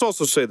 Well, let's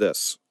also say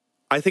this.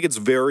 I think it's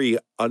very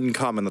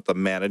uncommon that the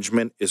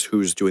management is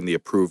who's doing the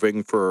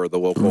approving for the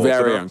local.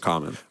 Very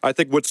uncommon. I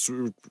think what's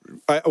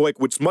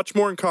much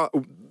more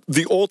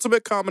the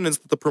ultimate common is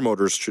that the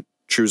promoters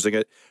choosing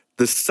it.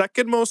 The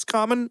second most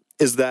common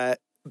is that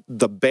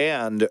the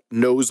band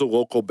knows a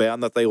local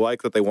band that they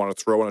like, that they want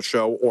to throw on a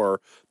show,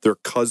 or their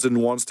cousin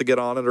wants to get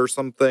on it or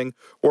something,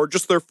 or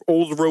just their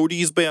old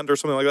roadies band or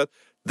something like that.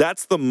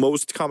 That's the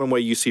most common way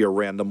you see a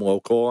random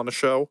local on a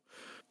show.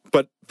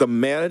 But the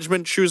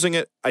management choosing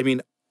it, I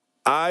mean,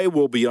 I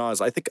will be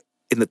honest, I think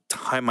in the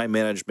time I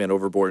managed Man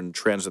Overboard and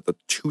Transit, the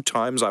 2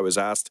 times I was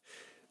asked,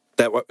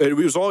 that it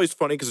was always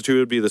funny because it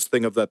would be this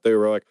thing of that they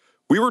were like,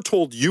 we were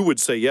told you would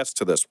say yes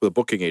to this. The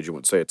booking agent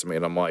would say it to me,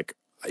 and I'm like,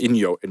 and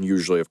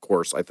usually, of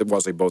course, I think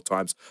wasn't both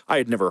times. I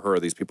had never heard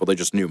of these people. They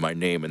just knew my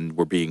name and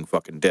were being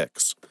fucking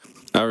dicks.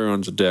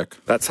 Everyone's a dick.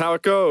 That's how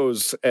it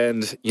goes.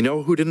 And you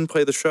know who didn't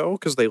play the show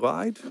because they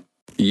lied?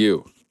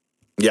 You.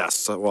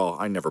 Yes. Well,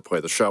 I never play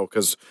the show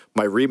because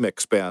my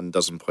remix band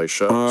doesn't play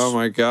shows. Oh,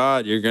 my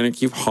God. You're going to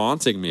keep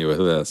haunting me with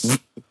this.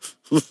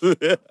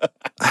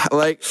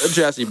 Like,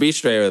 Jesse, be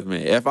straight with me.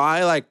 If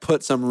I,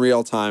 put some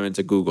real time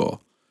into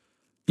Google,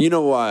 you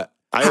know what?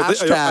 I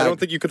don't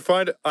think you could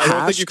find it. I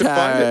don't think you could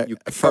find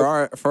it.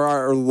 For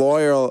our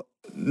loyal...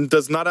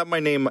 Does not have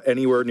my name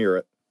anywhere near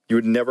it. You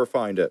would never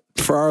find it.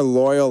 For our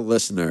loyal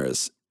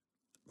listeners,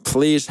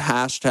 please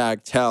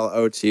hashtag tell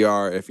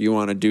OTR if you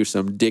want to do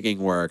some digging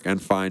work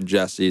and find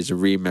Jesse's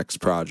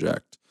remix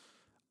project.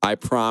 I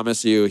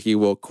promise you he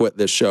will quit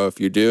this show if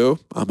you do.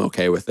 I'm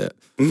okay with it.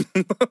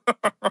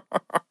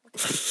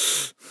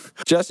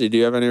 Jesse, do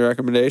you have any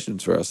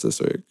recommendations for us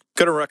this week?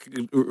 Going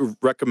to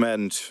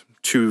recommend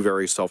 2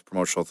 very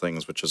self-promotional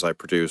things, which is I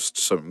produced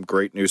some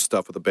great new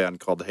stuff with a band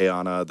called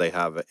Hayana. They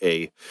have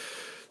a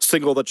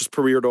single that just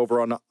premiered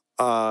over on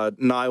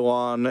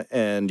Nylon,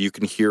 and you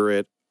can hear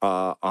it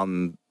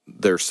on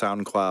their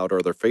SoundCloud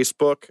or their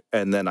Facebook.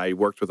 And then I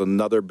worked with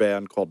another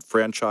band called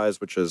Franchise,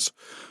 which is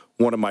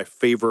one of my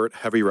favorite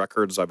heavy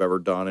records I've ever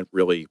done. It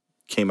really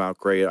came out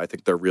great. I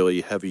think they're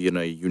really heavy in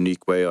a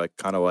unique way,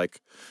 kind of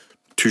like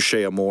Touche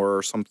Amore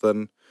or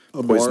something.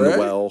 Poison the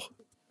Well.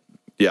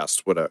 Yes,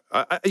 whatever.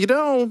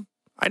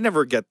 I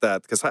never get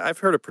that because I've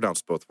heard it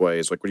pronounced both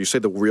ways. Like when you say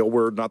the real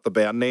word, not the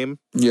band name.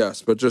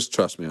 Yes, but just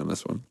trust me on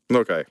this one.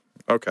 Okay.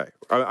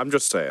 I'm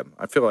just saying.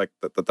 I feel like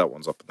that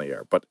one's up in the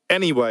air. But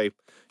anyway,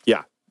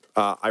 yeah,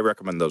 I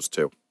recommend those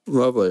 2.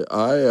 Lovely.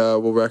 I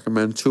will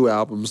recommend 2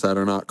 albums that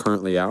are not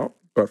currently out,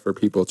 but for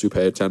people to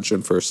pay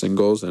attention for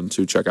singles and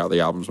to check out the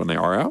albums when they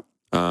are out.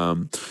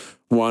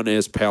 One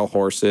is Pale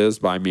Horses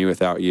by Me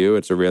Without You.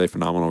 It's a really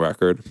phenomenal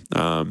record.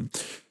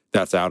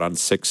 That's out on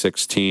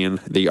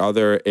 6/16. The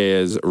other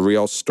is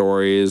Real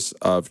Stories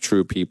of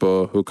True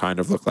People Who Kind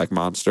of Look Like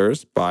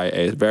Monsters by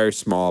a very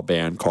small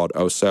band called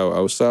Oso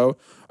Oso,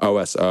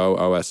 OSO,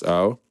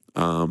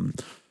 OSO.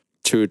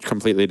 2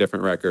 completely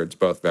different records,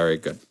 both very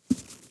good.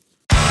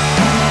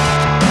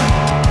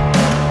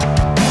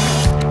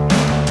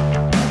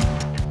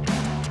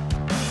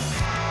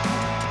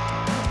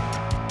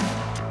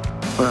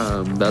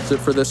 That's it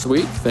for this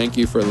week. Thank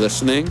you for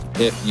listening.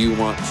 If you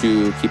want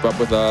to keep up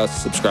with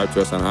us, subscribe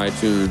to us on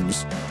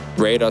iTunes,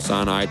 rate us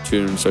on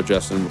iTunes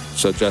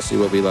so Jesse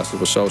will be less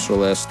of a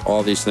socialist.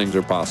 All these things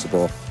are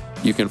possible.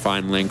 You can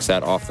find links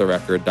at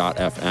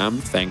offtherecord.fm.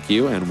 Thank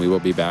you, and we will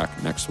be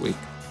back next week.